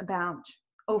Parliament about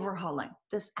overhauling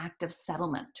this Act of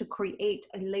Settlement to create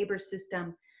a labor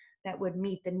system that would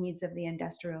meet the needs of the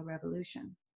Industrial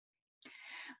Revolution.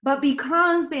 But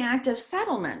because the Act of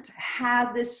Settlement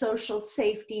had this social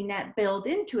safety net built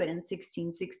into it in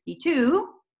 1662,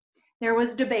 there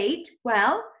was debate,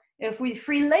 well, if we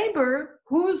free labor,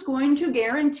 who's going to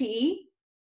guarantee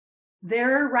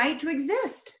their right to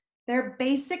exist, their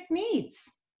basic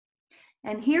needs?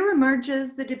 And here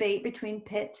emerges the debate between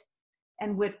Pitt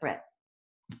and Whitbread.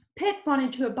 Pitt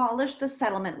wanted to abolish the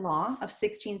settlement law of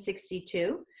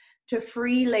 1662 to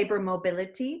free labor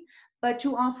mobility, but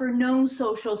to offer no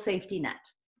social safety net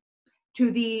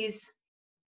to these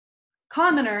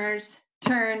commoners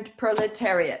turned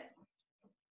proletariat.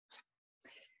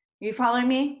 Are you following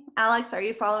me? Alex, are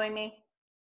you following me?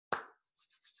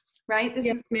 right?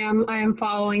 Yes, ma'am, I am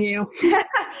following you.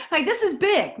 Like, this is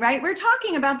big, right? We're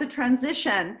talking about the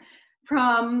transition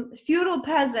from feudal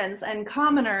peasants and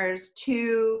commoners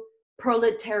to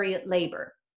proletariat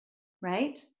labor,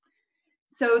 right?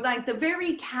 So like the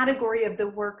very category of the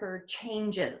worker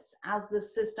changes as the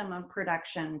system of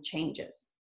production changes.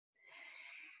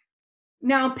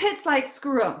 Now, Pitt's like,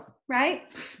 screw them, right?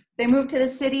 They move to the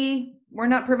city. We're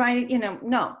not providing,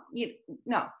 no.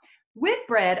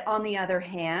 Whitbread, on the other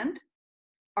hand,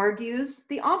 argues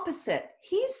the opposite.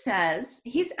 He says,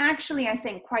 he's actually, I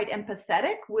think, quite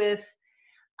empathetic with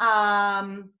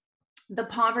the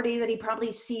poverty that he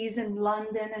probably sees in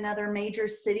London and other major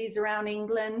cities around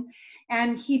England.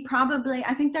 And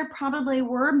I think there probably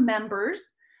were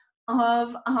members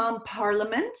of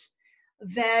Parliament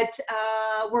that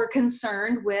were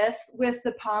concerned with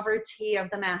the poverty of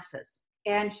the masses.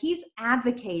 And he's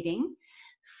advocating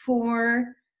for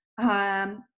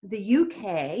the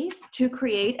UK to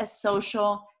create a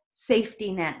social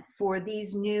safety net for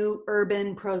these new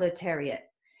urban proletariat.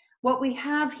 What we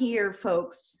have here,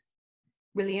 folks,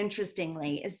 really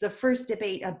interestingly, is the first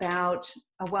debate about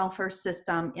a welfare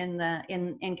system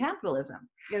in capitalism.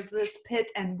 Is this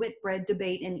Pitt and Whitbread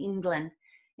debate in England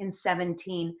in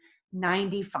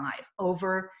 1795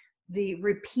 over the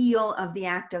repeal of the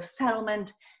Act of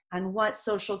Settlement and what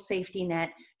social safety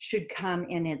net should come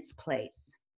in its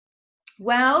place.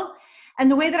 Well,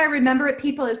 and the way that I remember it,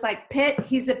 people, is like Pitt,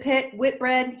 he's a Pitt,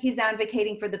 Whitbread, he's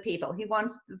advocating for the people. He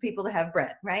wants the people to have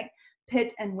bread, right?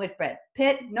 Pitt and Whitbread.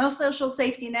 Pitt, no social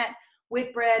safety net.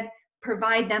 Whitbread,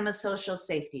 provide them a social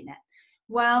safety net.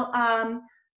 Well,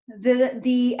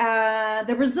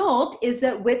 the result is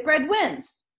that Whitbread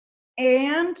wins.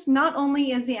 And not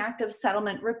only is the Act of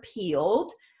Settlement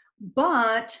repealed,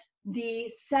 but the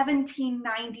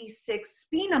 1796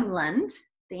 Speenamland,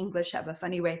 the English have a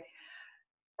funny way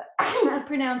of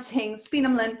pronouncing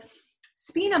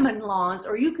Speenamland laws,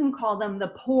 or you can call them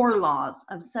the Poor Laws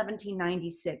of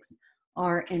 1796,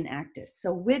 are enacted.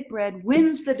 So Whitbread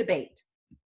wins the debate.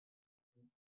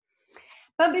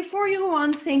 But before you go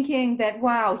on thinking that,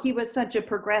 wow, he was such a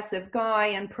progressive guy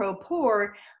and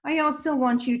pro-poor, I also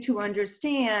want you to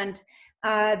understand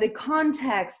the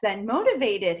context that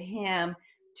motivated him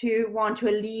to want to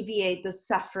alleviate the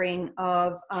suffering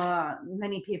of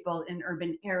many people in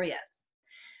urban areas.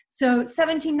 So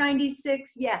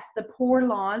 1796, yes, the poor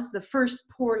laws, the first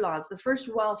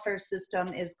welfare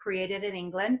system is created in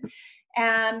England.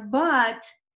 But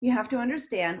you have to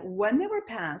understand, when they were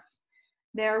passed,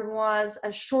 there was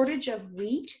a shortage of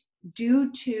wheat due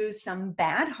to some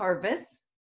bad harvests,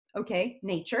 okay,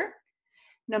 nature.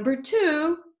 Number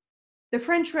two, the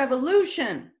French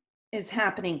Revolution is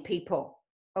happening, people,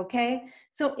 okay?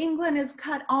 So England is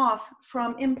cut off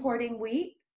from importing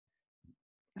wheat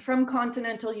from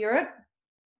continental Europe,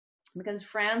 because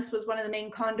France was one of the main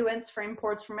conduits for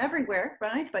imports from everywhere,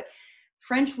 right? But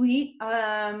French wheat,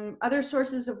 other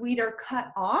sources of wheat are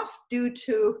cut off due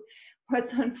to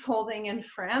what's unfolding in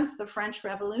France, the French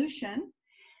Revolution.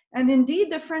 And indeed,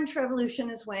 the French Revolution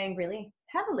is weighing really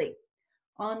heavily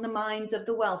on the minds of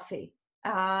the wealthy,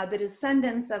 the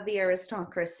descendants of the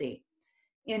aristocracy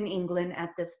in England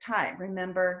at this time.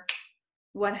 Remember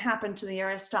what happened to the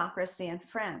aristocracy in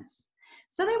France.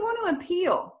 So they want to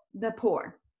appeal the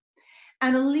poor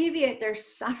and alleviate their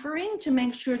suffering to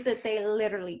make sure that they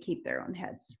literally keep their own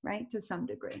heads, right, to some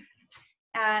degree.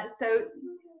 So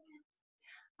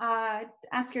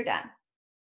ask your dad.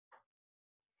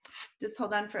 Just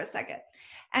hold on for a second.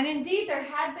 And indeed, there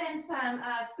had been some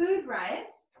food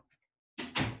riots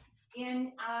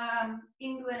in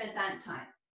England at that time.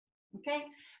 Okay,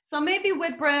 so maybe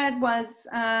Whitbread was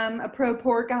a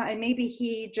pro-poor guy. Maybe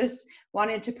he just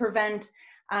wanted to prevent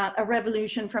a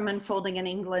revolution from unfolding in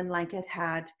England like it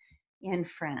had in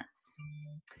France.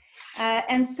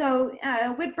 And so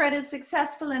Whitbread is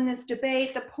successful in this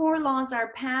debate. The poor laws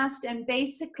are passed, and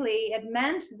basically it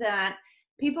meant that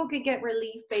people could get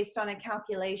relief based on a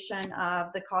calculation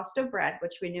of the cost of bread,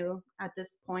 which we knew at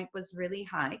this point was really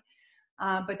high,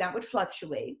 but that would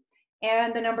fluctuate,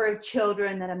 and the number of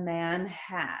children that a man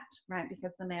had, right?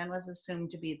 Because the man was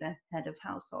assumed to be the head of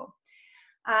household.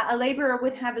 A laborer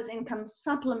would have his income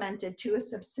supplemented to a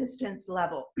subsistence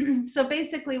level. So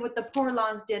basically what the poor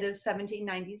laws did of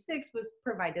 1796 was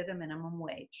provided a minimum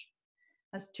wage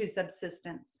as to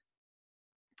subsistence.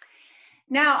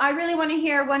 Now, I really want to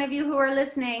hear one of you who are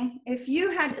listening. If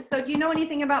you had, so do you know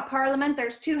anything about Parliament?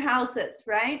 There's two houses,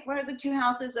 right? What are the two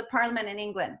houses of Parliament in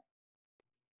England?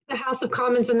 The House of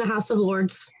Commons and the House of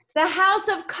Lords. The House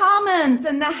of Commons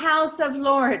and the House of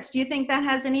Lords. Do you think that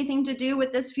has anything to do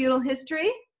with this feudal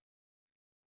history?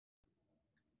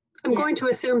 I'm going to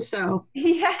assume so.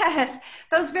 Yes,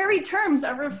 those very terms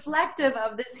are reflective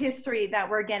of this history that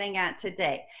we're getting at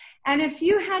today. And if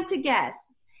you had to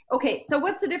guess, okay, so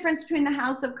what's the difference between the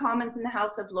House of Commons and the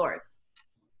House of Lords?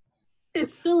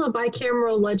 It's still a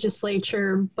bicameral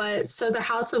legislature, but so the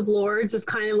House of Lords is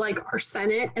kind of like our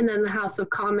Senate, and then the House of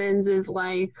Commons is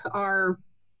like our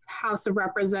House of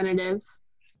Representatives.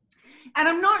 And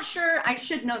I'm not sure, I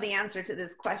should know the answer to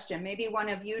this question. Maybe one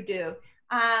of you do.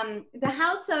 The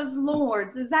House of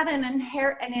Lords, is that an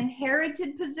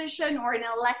inherited position or an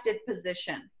elected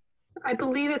position? I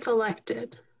believe it's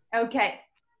elected. Okay.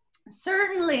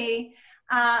 Certainly,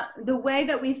 the way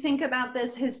that we think about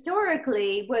this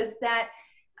historically was that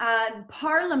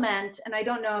Parliament, and I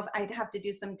don't know if I'd have to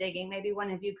do some digging, maybe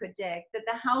one of you could dig, that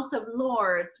the House of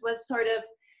Lords was sort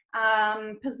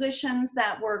of positions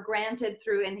that were granted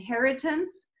through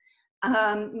inheritance,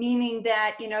 meaning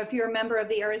that, you know, if you're a member of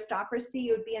the aristocracy,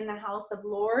 you would be in the House of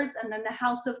Lords, and then the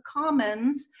House of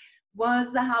Commons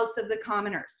was the House of the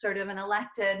Commoners, sort of an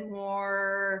elected,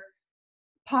 more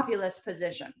populist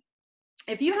position.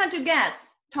 If you had to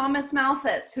guess, Thomas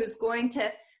Malthus,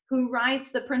 who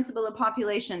writes the Principle of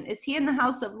Population, is he in the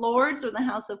House of Lords or the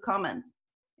House of Commons?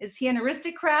 Is he an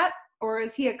aristocrat or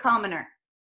is he a commoner?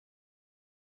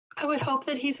 I would hope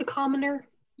that he's a commoner.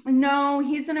 No,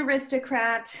 he's an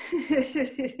aristocrat.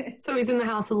 So he's in the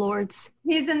House of Lords.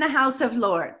 He's in the House of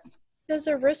Lords. Does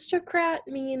aristocrat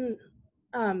mean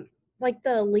like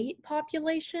the elite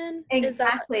population?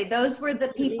 Exactly. Those were the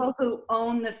people who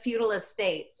owned the feudal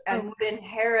estates and would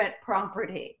inherit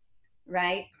property,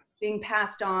 right? Being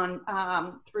passed on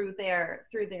through their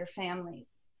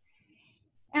families.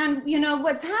 And, you know,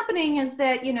 what's happening is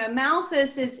that, you know,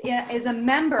 Malthus is a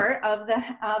member of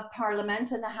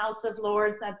Parliament and the House of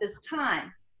Lords at this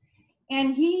time.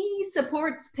 And he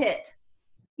supports Pitt.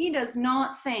 He does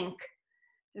not think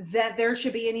that there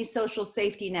should be any social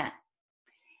safety net.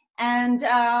 And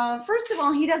first of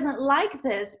all, he doesn't like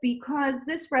this because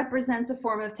this represents a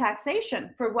form of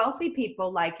taxation for wealthy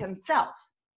people like himself,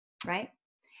 right?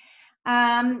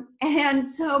 And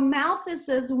so Malthus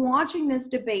is watching this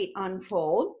debate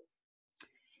unfold.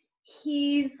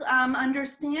 He's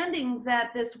understanding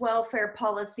that this welfare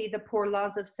policy, the Poor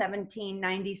Laws of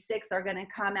 1796, are going to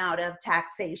come out of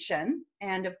taxation.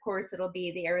 And of course, it'll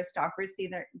be the aristocracy.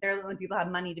 They're the only people who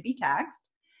have money to be taxed.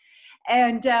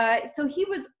 And so he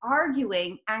was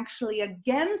arguing actually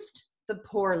against the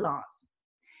poor laws.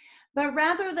 But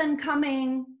rather than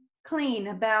coming clean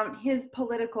about his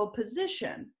political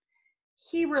position,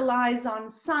 he relies on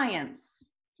science.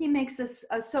 He makes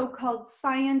a so-called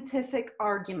scientific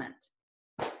argument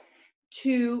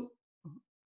to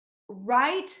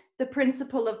write the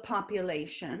Principle of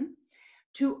Population,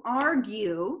 to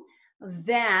argue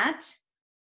that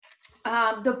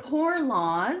the poor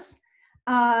laws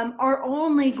are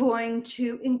only going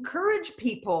to encourage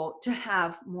people to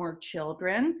have more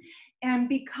children. And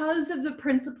because of the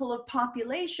Principle of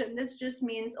Population, this just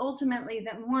means ultimately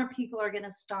that more people are going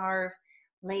to starve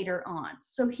later on.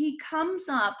 So he comes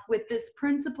up with this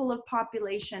Principle of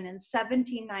Population in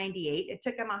 1798. It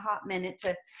took him a hot minute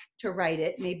to write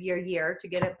it, maybe a year to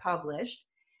get it published.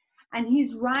 And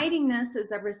he's writing this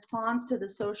as a response to the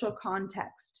social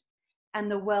context and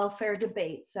the welfare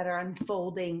debates that are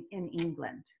unfolding in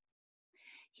England.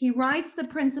 He writes the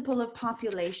Principle of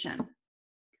Population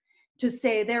to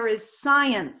say there is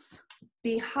science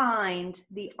behind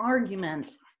the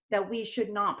argument that we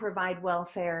should not provide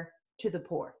welfare to the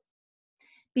poor.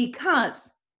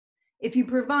 Because if you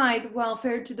provide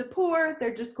welfare to the poor,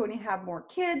 they're just going to have more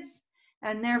kids.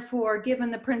 And therefore,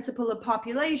 given the Principle of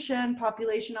Population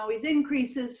always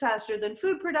increases faster than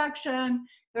food production.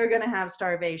 They're going to have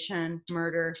starvation,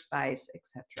 murder, vice,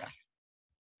 etc.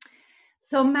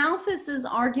 So Malthus's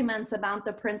arguments about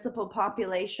the Principle of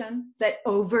Population, that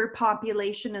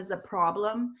overpopulation is a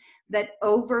problem, that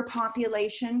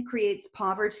overpopulation creates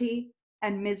poverty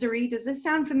and misery. Does this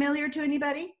sound familiar to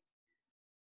anybody?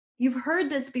 You've heard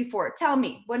this before. Tell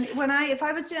me, if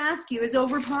I was to ask you, is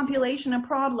overpopulation a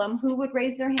problem, who would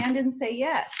raise their hand and say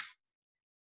yes?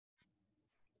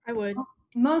 I would.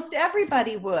 Most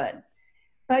everybody would.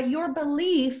 But your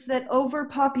belief that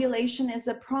overpopulation is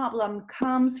a problem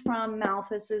comes from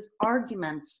Malthus's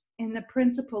arguments in the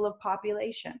Principle of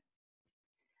Population.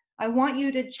 I want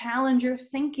you to challenge your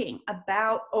thinking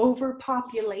about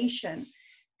overpopulation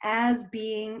as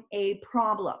being a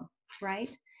problem,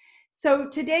 right? So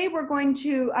today we're going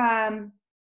to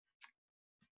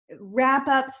wrap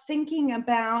up thinking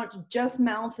about just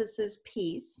Malthus's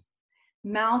piece,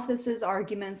 Malthus's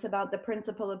arguments about the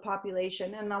Principle of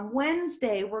Population. And on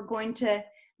Wednesday, we're going to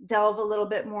delve a little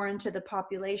bit more into the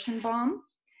population bomb.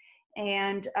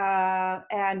 and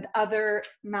other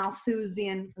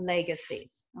Malthusian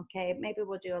legacies. Okay, maybe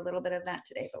we'll do a little bit of that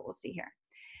today, but we'll see here.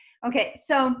 Okay,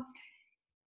 so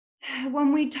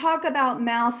when we talk about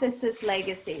Malthus's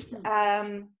legacies,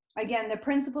 again, the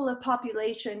principle of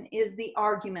population is the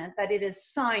argument that it is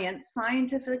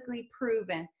scientifically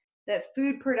proven that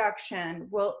food production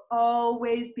will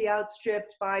always be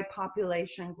outstripped by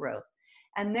population growth.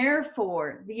 And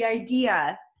therefore, the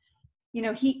idea,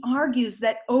 he argues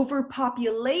that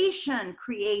overpopulation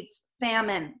creates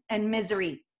famine and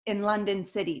misery in London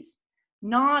cities,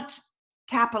 not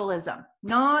capitalism,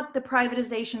 not the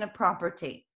privatization of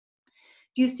property.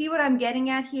 Do you see what I'm getting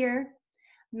at here?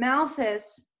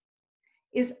 Malthus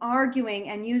is arguing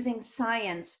and using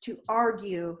science to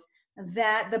argue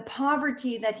that the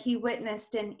poverty that he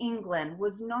witnessed in England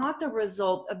was not the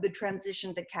result of the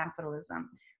transition to capitalism,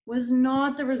 was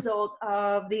not the result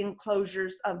of the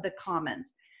enclosures of the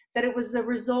commons, that it was the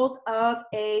result of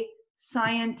a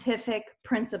scientific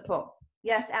principle.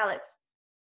 Yes, Alex?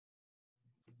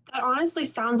 That honestly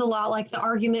sounds a lot like the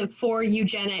argument for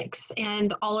eugenics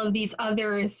and all of these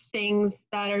other things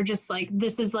that are just like,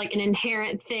 this is like an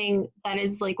inherent thing that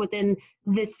is like within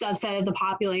this subset of the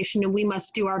population, and we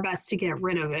must do our best to get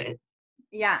rid of it.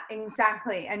 Yeah,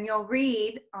 exactly. And you'll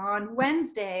read on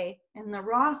Wednesday in the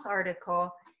Ross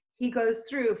article, he goes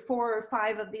through 4 or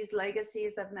 5 of these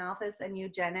legacies of Malthus, and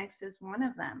eugenics is one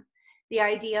of them. The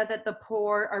idea that the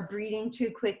poor are breeding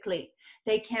too quickly.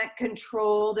 They can't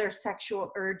control their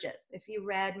sexual urges. If you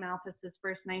read Malthus's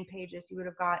first 9 pages, you would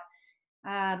have got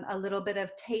a little bit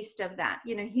of taste of that.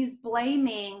 He's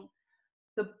blaming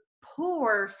the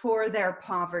poor for their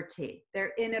poverty,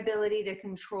 their inability to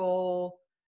control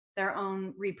their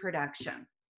own reproduction.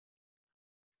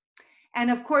 And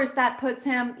of course, that puts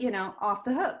him, off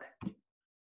the hook.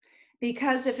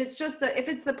 Because if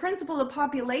it's the principle of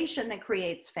population that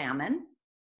creates famine,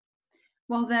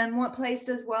 well, then what place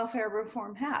does welfare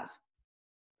reform have?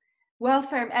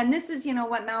 Welfare, and this is,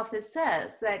 what Malthus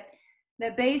says, that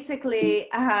basically,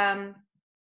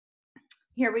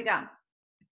 here we go.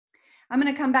 I'm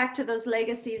going to come back to those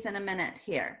legacies in a minute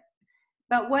here.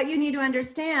 But what you need to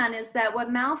understand is that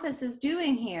what Malthus is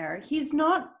doing here, he's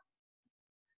not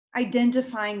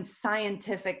identifying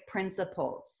scientific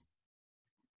principles.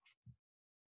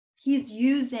 He's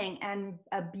using and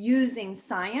abusing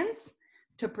science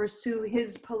to pursue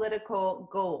his political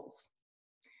goals.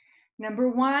 Number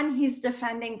one, he's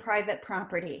defending private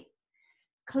property.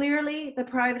 Clearly, the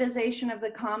privatization of the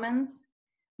commons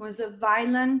was a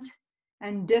violent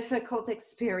and difficult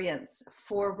experience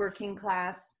for working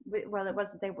class. Well, it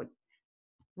wasn't, they would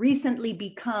recently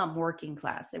become working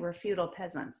class. They were feudal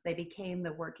peasants. They became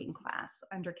the working class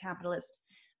under capitalist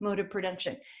mode of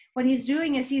production. What he's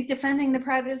doing is he's defending the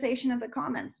privatization of the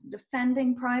commons,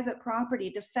 defending private property,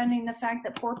 defending the fact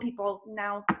that poor people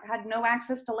now had no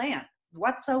access to land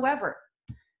whatsoever.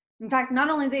 In fact, not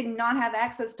only do they not have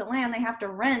access to land, they have to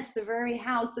rent the very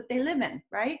house that they live in,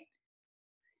 right?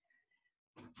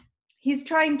 He's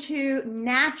trying to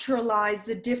naturalize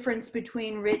the difference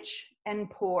between rich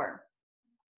and poor.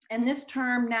 And this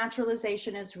term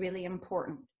naturalization is really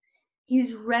important.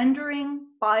 He's rendering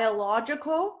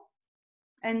biological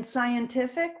and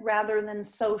scientific rather than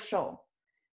social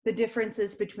the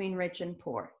differences between rich and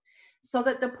poor. So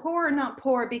that the poor are not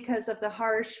poor because of the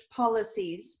harsh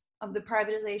policies of the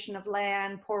privatization of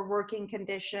land, poor working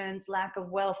conditions, lack of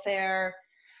welfare.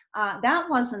 That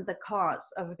wasn't the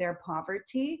cause of their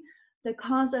poverty. The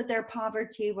cause of their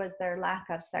poverty was their lack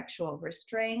of sexual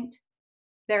restraint,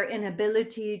 their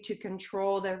inability to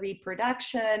control their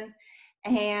reproduction,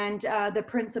 and the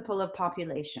principle of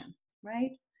population,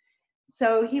 right?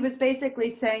 So he was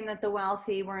basically saying that the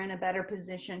wealthy were in a better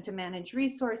position to manage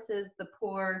resources. The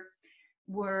poor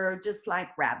were just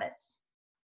like rabbits.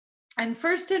 And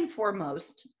first and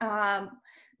foremost,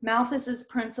 Malthus's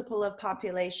principle of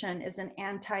population is an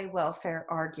anti-welfare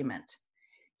argument.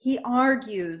 He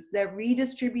argues that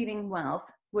redistributing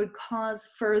wealth would cause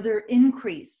further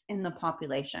increase in the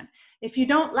population. If you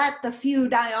don't let the few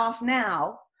die off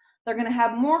now, they're going to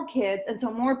have more kids, and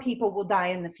so more people will die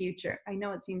in the future. I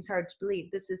know it seems hard to believe.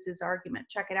 This is his argument.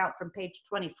 Check it out from page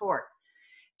 24.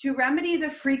 To remedy the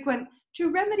frequent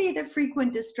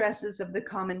distresses of the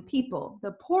common people,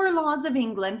 the poor laws of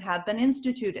England have been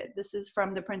instituted. This is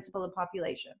from the principle of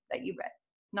population that you read,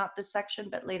 not this section,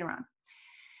 but later on.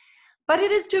 But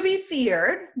it is to be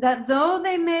feared that though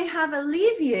they may have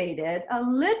alleviated a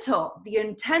little the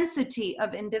intensity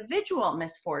of individual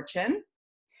misfortune,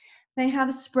 they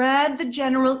have spread the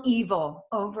general evil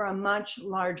over a much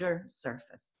larger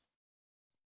surface,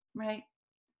 right?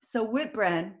 So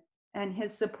Whitbread and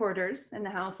his supporters in the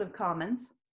House of Commons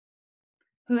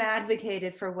who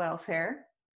advocated for welfare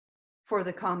for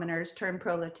the commoners turned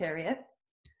proletariat.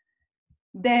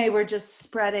 They were just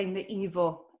spreading the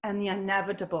evil and the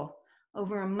inevitable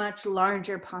over a much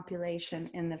larger population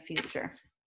in the future.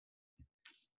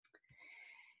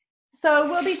 So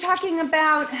we'll be talking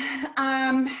about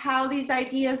how these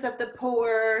ideas of the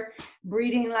poor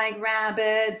breeding like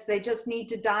rabbits, they just need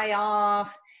to die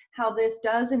off, how this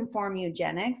does inform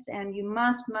eugenics, and you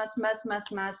must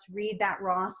read that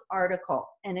Ross article.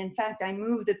 And in fact, I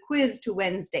moved the quiz to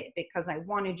Wednesday because I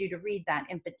wanted you to read that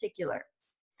in particular.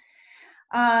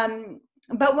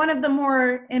 But one of the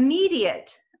more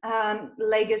immediate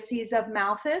legacies of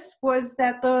Malthus was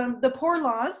that the poor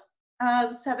laws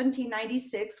of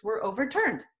 1796 were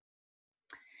overturned.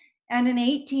 And in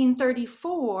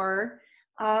 1834,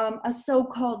 a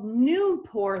so-called new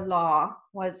poor law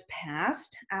was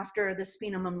passed after the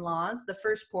Spinamum laws. The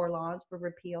first poor laws were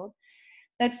repealed,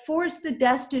 that forced the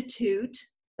destitute,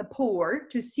 the poor,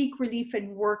 to seek relief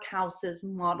in workhouses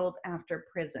modeled after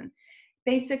prison.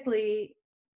 Basically,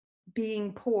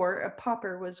 being poor, a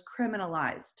pauper, was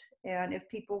criminalized. And if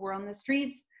people were on the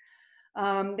streets,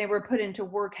 they were put into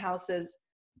workhouses,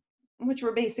 which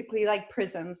were basically like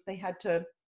prisons. They had to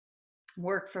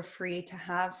work for free to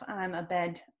have a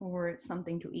bed or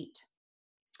something to eat.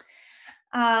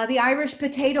 The Irish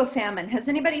potato famine. Has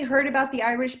anybody heard about the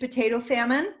Irish potato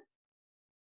famine?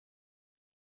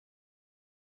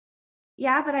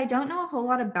 Yeah, but I don't know a whole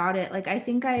lot about it. Like, I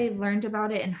think I learned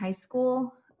about it in high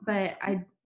school, but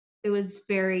it was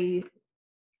very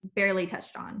barely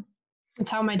touched on.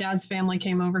 That's how my dad's family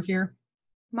came over here.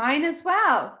 Mine as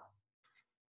well.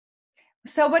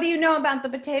 So what do you know about the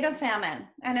potato famine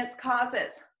and its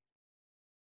causes?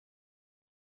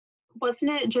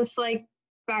 Wasn't it just like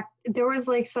back, there was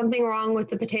like something wrong with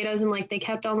the potatoes and like they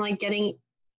kept on like getting,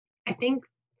 I think,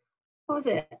 what was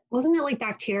it? Wasn't it like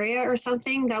bacteria or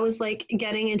something that was like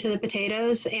getting into the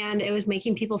potatoes and it was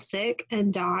making people sick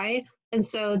and die? And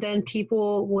so then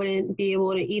people wouldn't be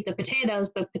able to eat the potatoes,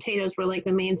 but potatoes were like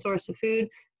the main source of food.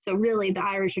 So really the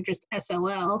Irish are just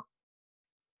SOL.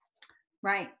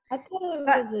 Right. I thought it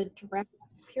was a drought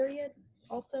period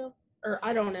also, or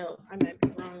I don't know. I might be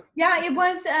wrong. Yeah, it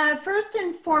was first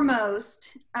and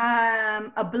foremost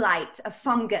a blight, a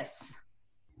fungus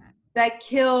that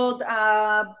killed,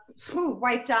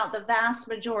 wiped out the vast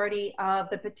majority of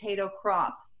the potato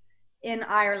crop in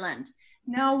Ireland.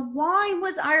 Now, why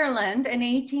was Ireland in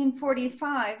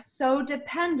 1845 so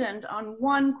dependent on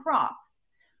one crop?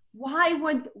 Why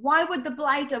would the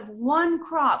blight of one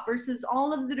crop versus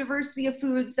all of the diversity of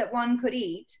foods that one could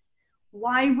eat,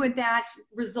 why would that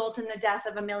result in the death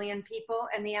of 1 million people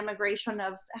and the emigration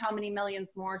of how many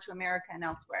millions more to America and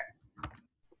elsewhere?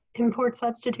 Import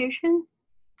substitution?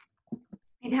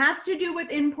 It has to do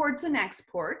with imports and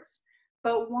exports,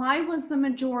 but why was the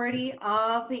majority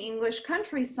of the English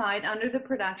countryside under the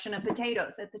production of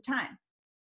potatoes at the time?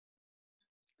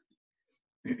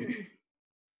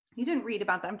 You didn't read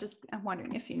about that. I'm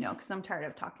wondering if you know, because I'm tired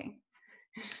of talking.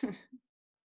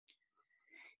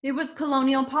 It was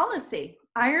colonial policy.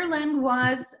 Ireland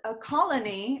was a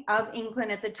colony of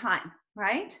England at the time,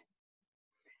 right?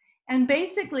 And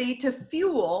basically, to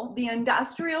fuel the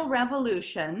Industrial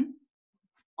Revolution,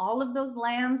 all of those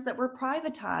lands that were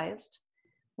privatized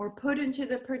were put into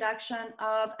the production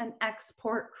of an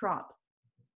export crop,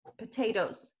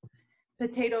 potatoes.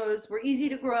 Potatoes were easy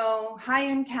to grow, high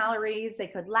in calories, they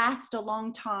could last a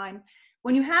long time.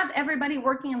 When you have everybody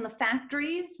working in the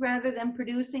factories rather than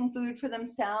producing food for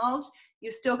themselves,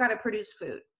 you still got to produce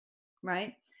food,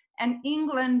 right? And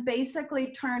England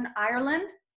basically turned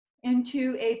Ireland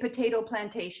into a potato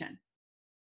plantation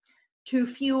to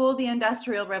fuel the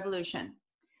Industrial Revolution.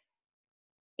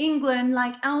 England,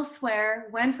 like elsewhere,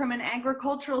 went from an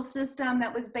agricultural system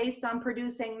that was based on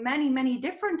producing many, many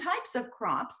different types of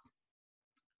crops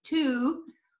to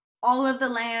all of the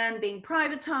land being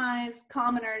privatized,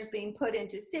 commoners being put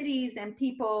into cities, and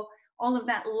people, all of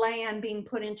that land being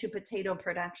put into potato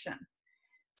production.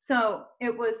 So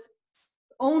it was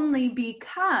only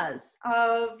because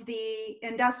of the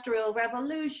Industrial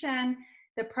Revolution,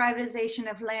 the privatization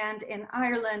of land in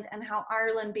Ireland, and how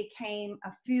Ireland became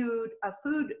a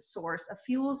food source, a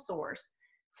fuel source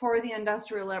for the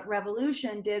Industrial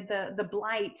Revolution, did the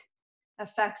blight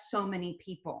affect so many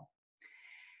people.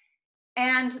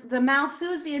 And the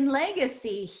Malthusian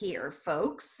legacy here,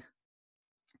 folks,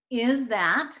 is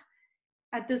that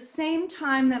at the same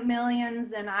time that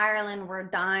millions in Ireland were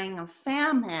dying of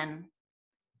famine,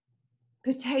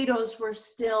 potatoes were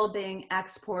still being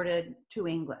exported to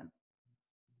England.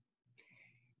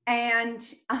 And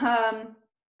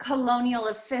colonial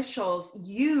officials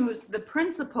used the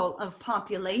principle of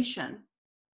population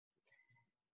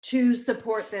to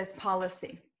support this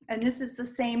policy. And this is the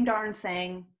same darn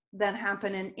thing that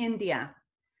happened in India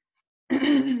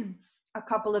a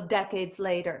couple of decades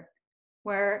later,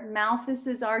 where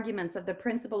Malthus's arguments of the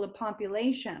principle of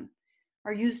population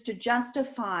are used to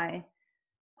justify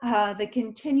the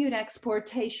continued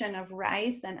exportation of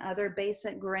rice and other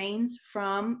basic grains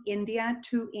from India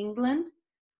to England,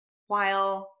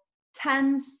 while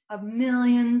tens of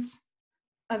millions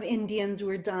of Indians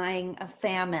were dying of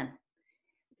famine,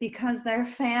 because their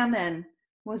famine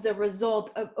was a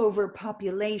result of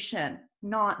overpopulation,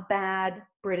 not bad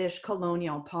British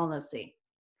colonial policy,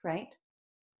 right?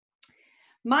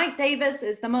 Mike Davis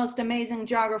is the most amazing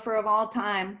geographer of all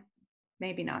time.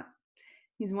 Maybe not.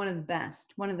 He's one of the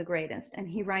best, one of the greatest. And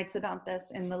he writes about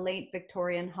this in the late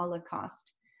Victorian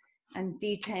Holocaust and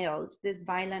details this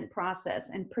violent process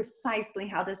and precisely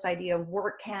how this idea of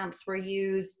work camps were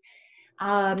used.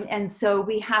 And so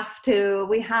we have to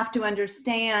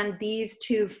understand these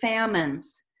two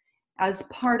famines as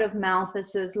part of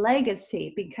Malthus's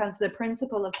legacy, because the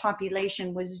principle of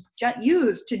population was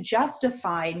used to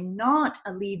justify not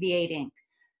alleviating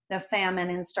the famine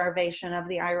and starvation of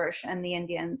the Irish and the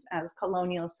Indians as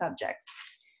colonial subjects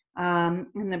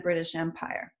in the British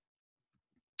Empire.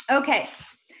 Okay,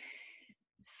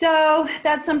 so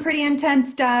that's some pretty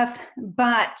intense stuff,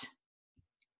 but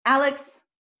Alex,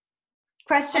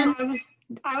 question?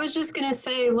 I was just gonna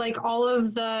say, like, all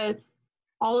of that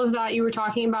you were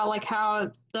talking about, like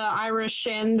how the Irish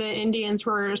and the Indians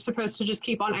were supposed to just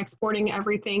keep on exporting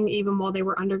everything even while they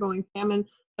were undergoing famine.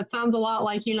 That sounds a lot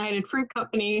like United Fruit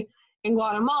Company in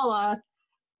Guatemala,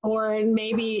 or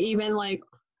maybe even like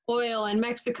oil in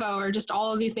Mexico, or just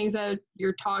all of these things that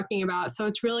you're talking about. So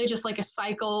it's really just like a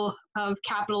cycle of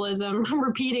capitalism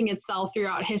repeating itself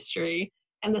throughout history,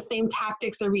 and the same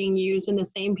tactics are being used and the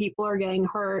same people are getting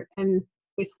hurt, and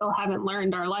we still haven't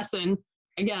learned our lesson,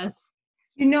 I guess.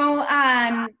 You know,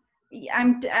 I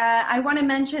want to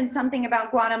mention something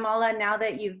about Guatemala now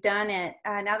that you've done it.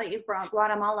 Now that you've brought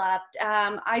Guatemala up,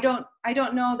 I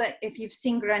don't know that if you've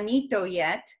seen Granito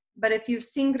yet, but if you've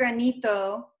seen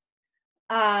Granito,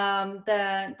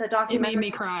 the documentary, it made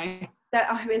me cry.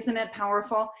 Isn't it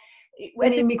powerful? It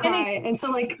made me cry. And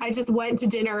so, like, I just went to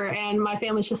dinner and my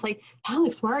family's just like,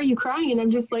 Alex, why are you crying? And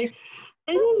I'm just like,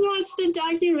 I just watched a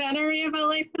documentary about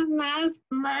like the mass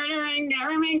murder and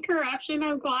government corruption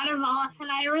of Guatemala, and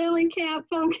I really can't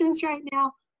focus right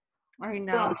now. I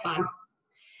know. So that was fun.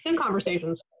 Good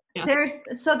conversations. Yeah.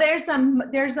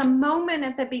 There's a moment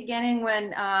at the beginning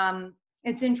when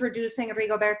it's introducing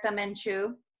Rigoberta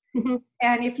Menchú, Mm-hmm.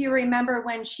 and if you remember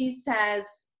when she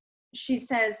says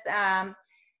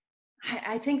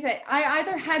I think that I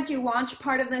either had you watch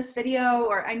part of this video,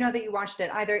 or I know that you watched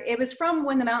it. Either it was from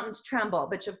When the Mountains Tremble,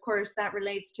 which of course that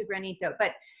relates to Granito.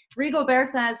 But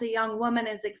Rigoberta, as a young woman,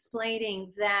 is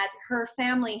explaining that her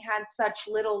family had such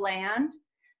little land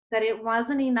that it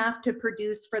wasn't enough to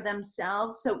produce for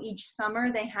themselves. So each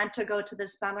summer they had to go to the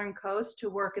southern coast to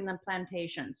work in the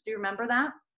plantations. Do you remember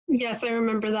that? Yes, I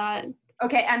remember that.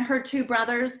 Okay, and her two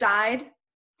brothers died.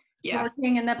 Yeah.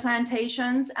 Working in the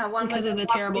plantations. One because was of the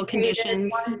terrible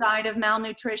conditions. One died of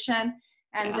malnutrition,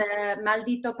 and the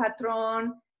maldito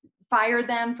patron fired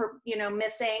them for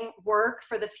missing work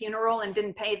for the funeral and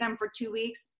didn't pay them for 2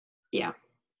 weeks. Yeah.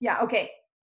 Okay.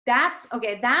 That's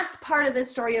part of the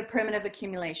story of primitive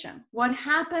accumulation. What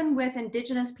happened with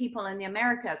indigenous people in the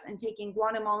Americas, and taking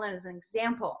Guatemala as an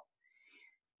example,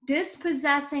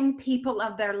 dispossessing people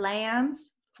of their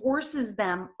lands forces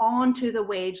them onto the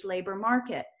wage labor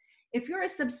market. If you're a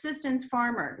subsistence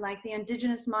farmer like the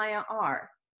indigenous Maya are,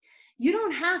 you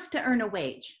don't have to earn a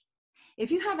wage.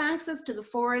 If you have access to the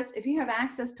forest, if you have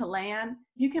access to land,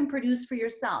 you can produce for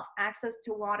yourself, access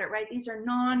to water, right? These are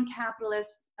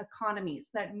non-capitalist economies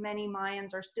that many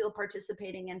Mayans are still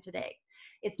participating in today.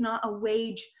 It's not a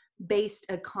wage-based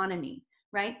economy,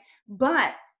 right?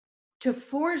 But to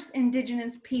force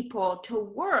indigenous people to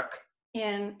work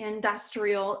in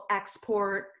industrial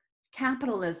export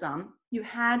capitalism, you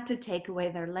had to take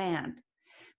away their land,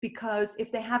 because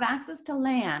if they have access to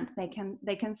land, they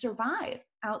can survive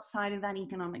outside of that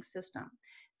economic system.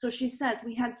 So she says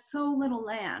we had so little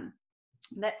land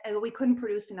that we couldn't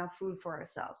produce enough food for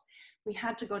ourselves. We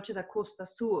had to go to the Costa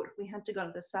Sur. We had to go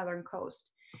to the southern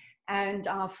coast. And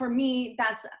for me,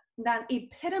 that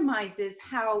epitomizes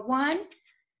how, one,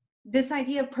 this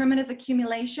idea of primitive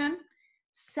accumulation,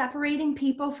 separating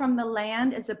people from the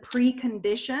land is a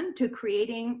precondition to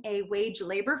creating a wage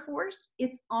labor force.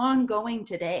 It's ongoing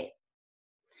today.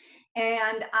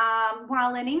 And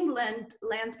while in England,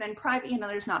 land's been private,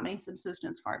 there's not many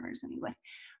subsistence farmers anyway.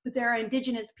 but there are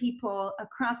indigenous people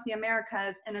across the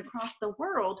Americas and across the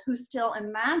world who still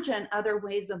imagine other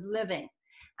ways of living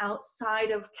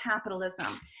outside of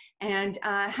capitalism, and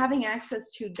having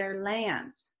access to their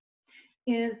lands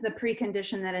is the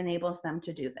precondition that enables them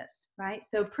to do this, right?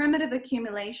 So primitive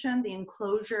accumulation, the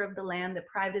enclosure of the land, the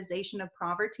privatization of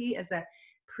property is a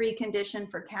precondition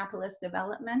for capitalist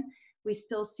development. We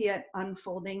still see it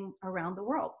unfolding around the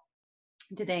world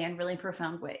today in really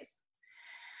profound ways.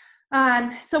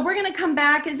 So we're going to come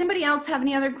back. Does anybody else have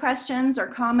any other questions or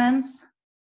comments?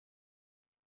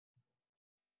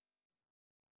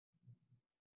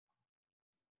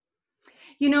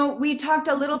 You know, we talked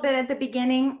a little bit at the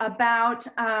beginning about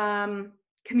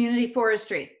community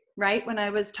forestry, right? When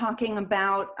I was talking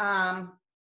about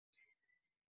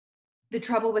the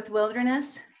trouble with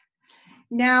wilderness.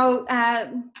 Now,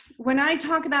 when I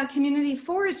talk about community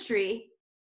forestry,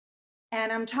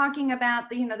 and I'm talking about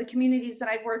the communities that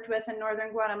I've worked with in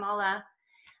northern Guatemala,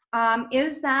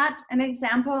 is that an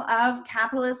example of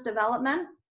capitalist development?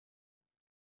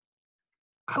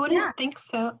 I wouldn't think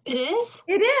so. It is?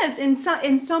 It is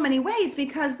in so many ways,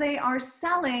 because they are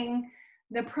selling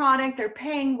the product, they're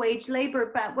paying wage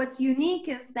labor, but what's unique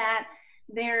is that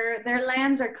their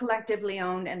lands are collectively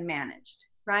owned and managed,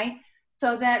 right?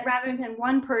 So that rather than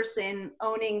one person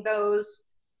owning those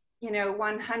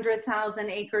 100,000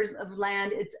 acres of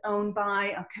land, it's owned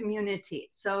by a community.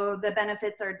 So the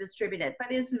benefits are distributed,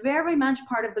 but it's very much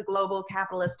part of the global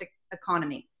capitalistic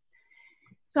economy.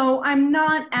 So I'm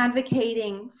not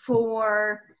advocating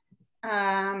for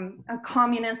a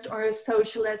communist or a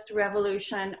socialist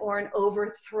revolution or an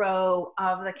overthrow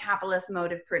of the capitalist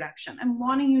mode of production. I'm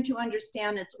wanting you to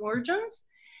understand its origins,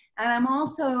 and I'm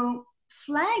also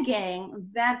flagging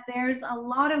that there's a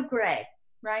lot of gray,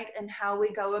 right, in how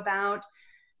we go about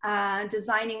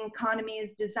designing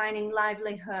economies, designing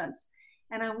livelihoods.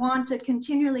 And I want to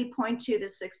continually point to the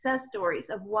success stories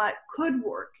of what could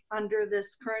work under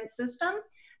this current system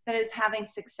that is having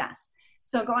success.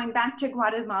 So going back to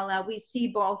Guatemala, we see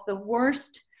both the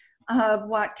worst of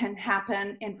what can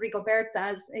happen in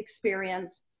Rigoberta's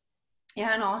experience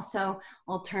and also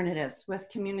alternatives with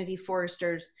community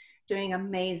foresters doing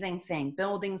amazing things,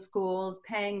 building schools,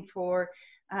 paying for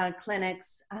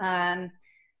clinics,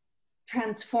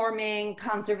 transforming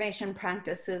conservation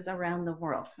practices around the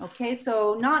world. Okay,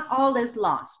 so not all is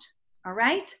lost, all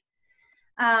right?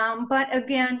 But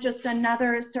again, just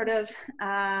another sort of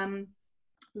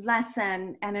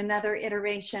lesson and another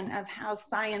iteration of how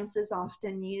science is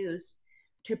often used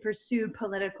to pursue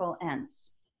political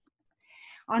ends.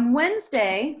 On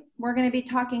Wednesday, we're going to be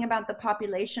talking about the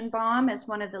population bomb as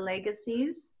one of the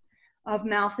legacies of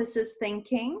Malthus's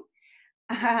thinking.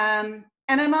 And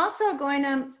I'm also going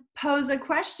to pose a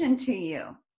question to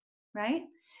you, right?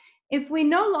 If we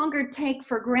no longer take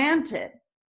for granted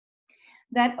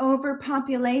that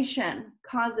overpopulation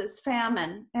causes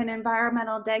famine and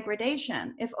environmental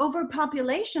degradation, if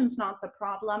overpopulation's not the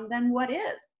problem, then what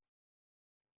is?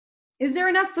 Is there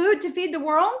enough food to feed the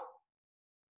world?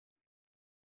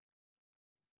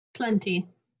 Plenty.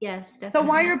 Yes, definitely. So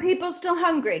why are people still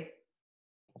hungry?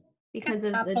 Because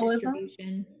of the Capitalism.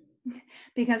 distribution.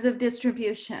 Because of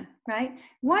distribution, right?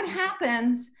 What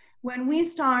happens when we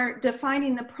start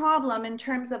defining the problem in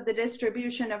terms of the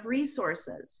distribution of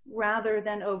resources rather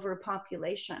than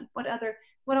overpopulation?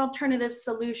 What alternative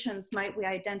solutions might we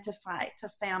identify to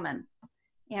famine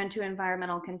and to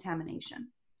environmental contamination?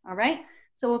 All right,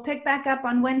 so we'll pick back up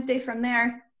on Wednesday from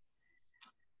there.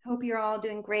 Hope you're all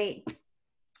doing great.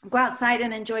 Go outside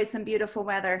and enjoy some beautiful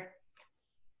weather.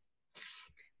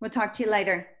 We'll talk to you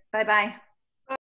later. Bye-bye.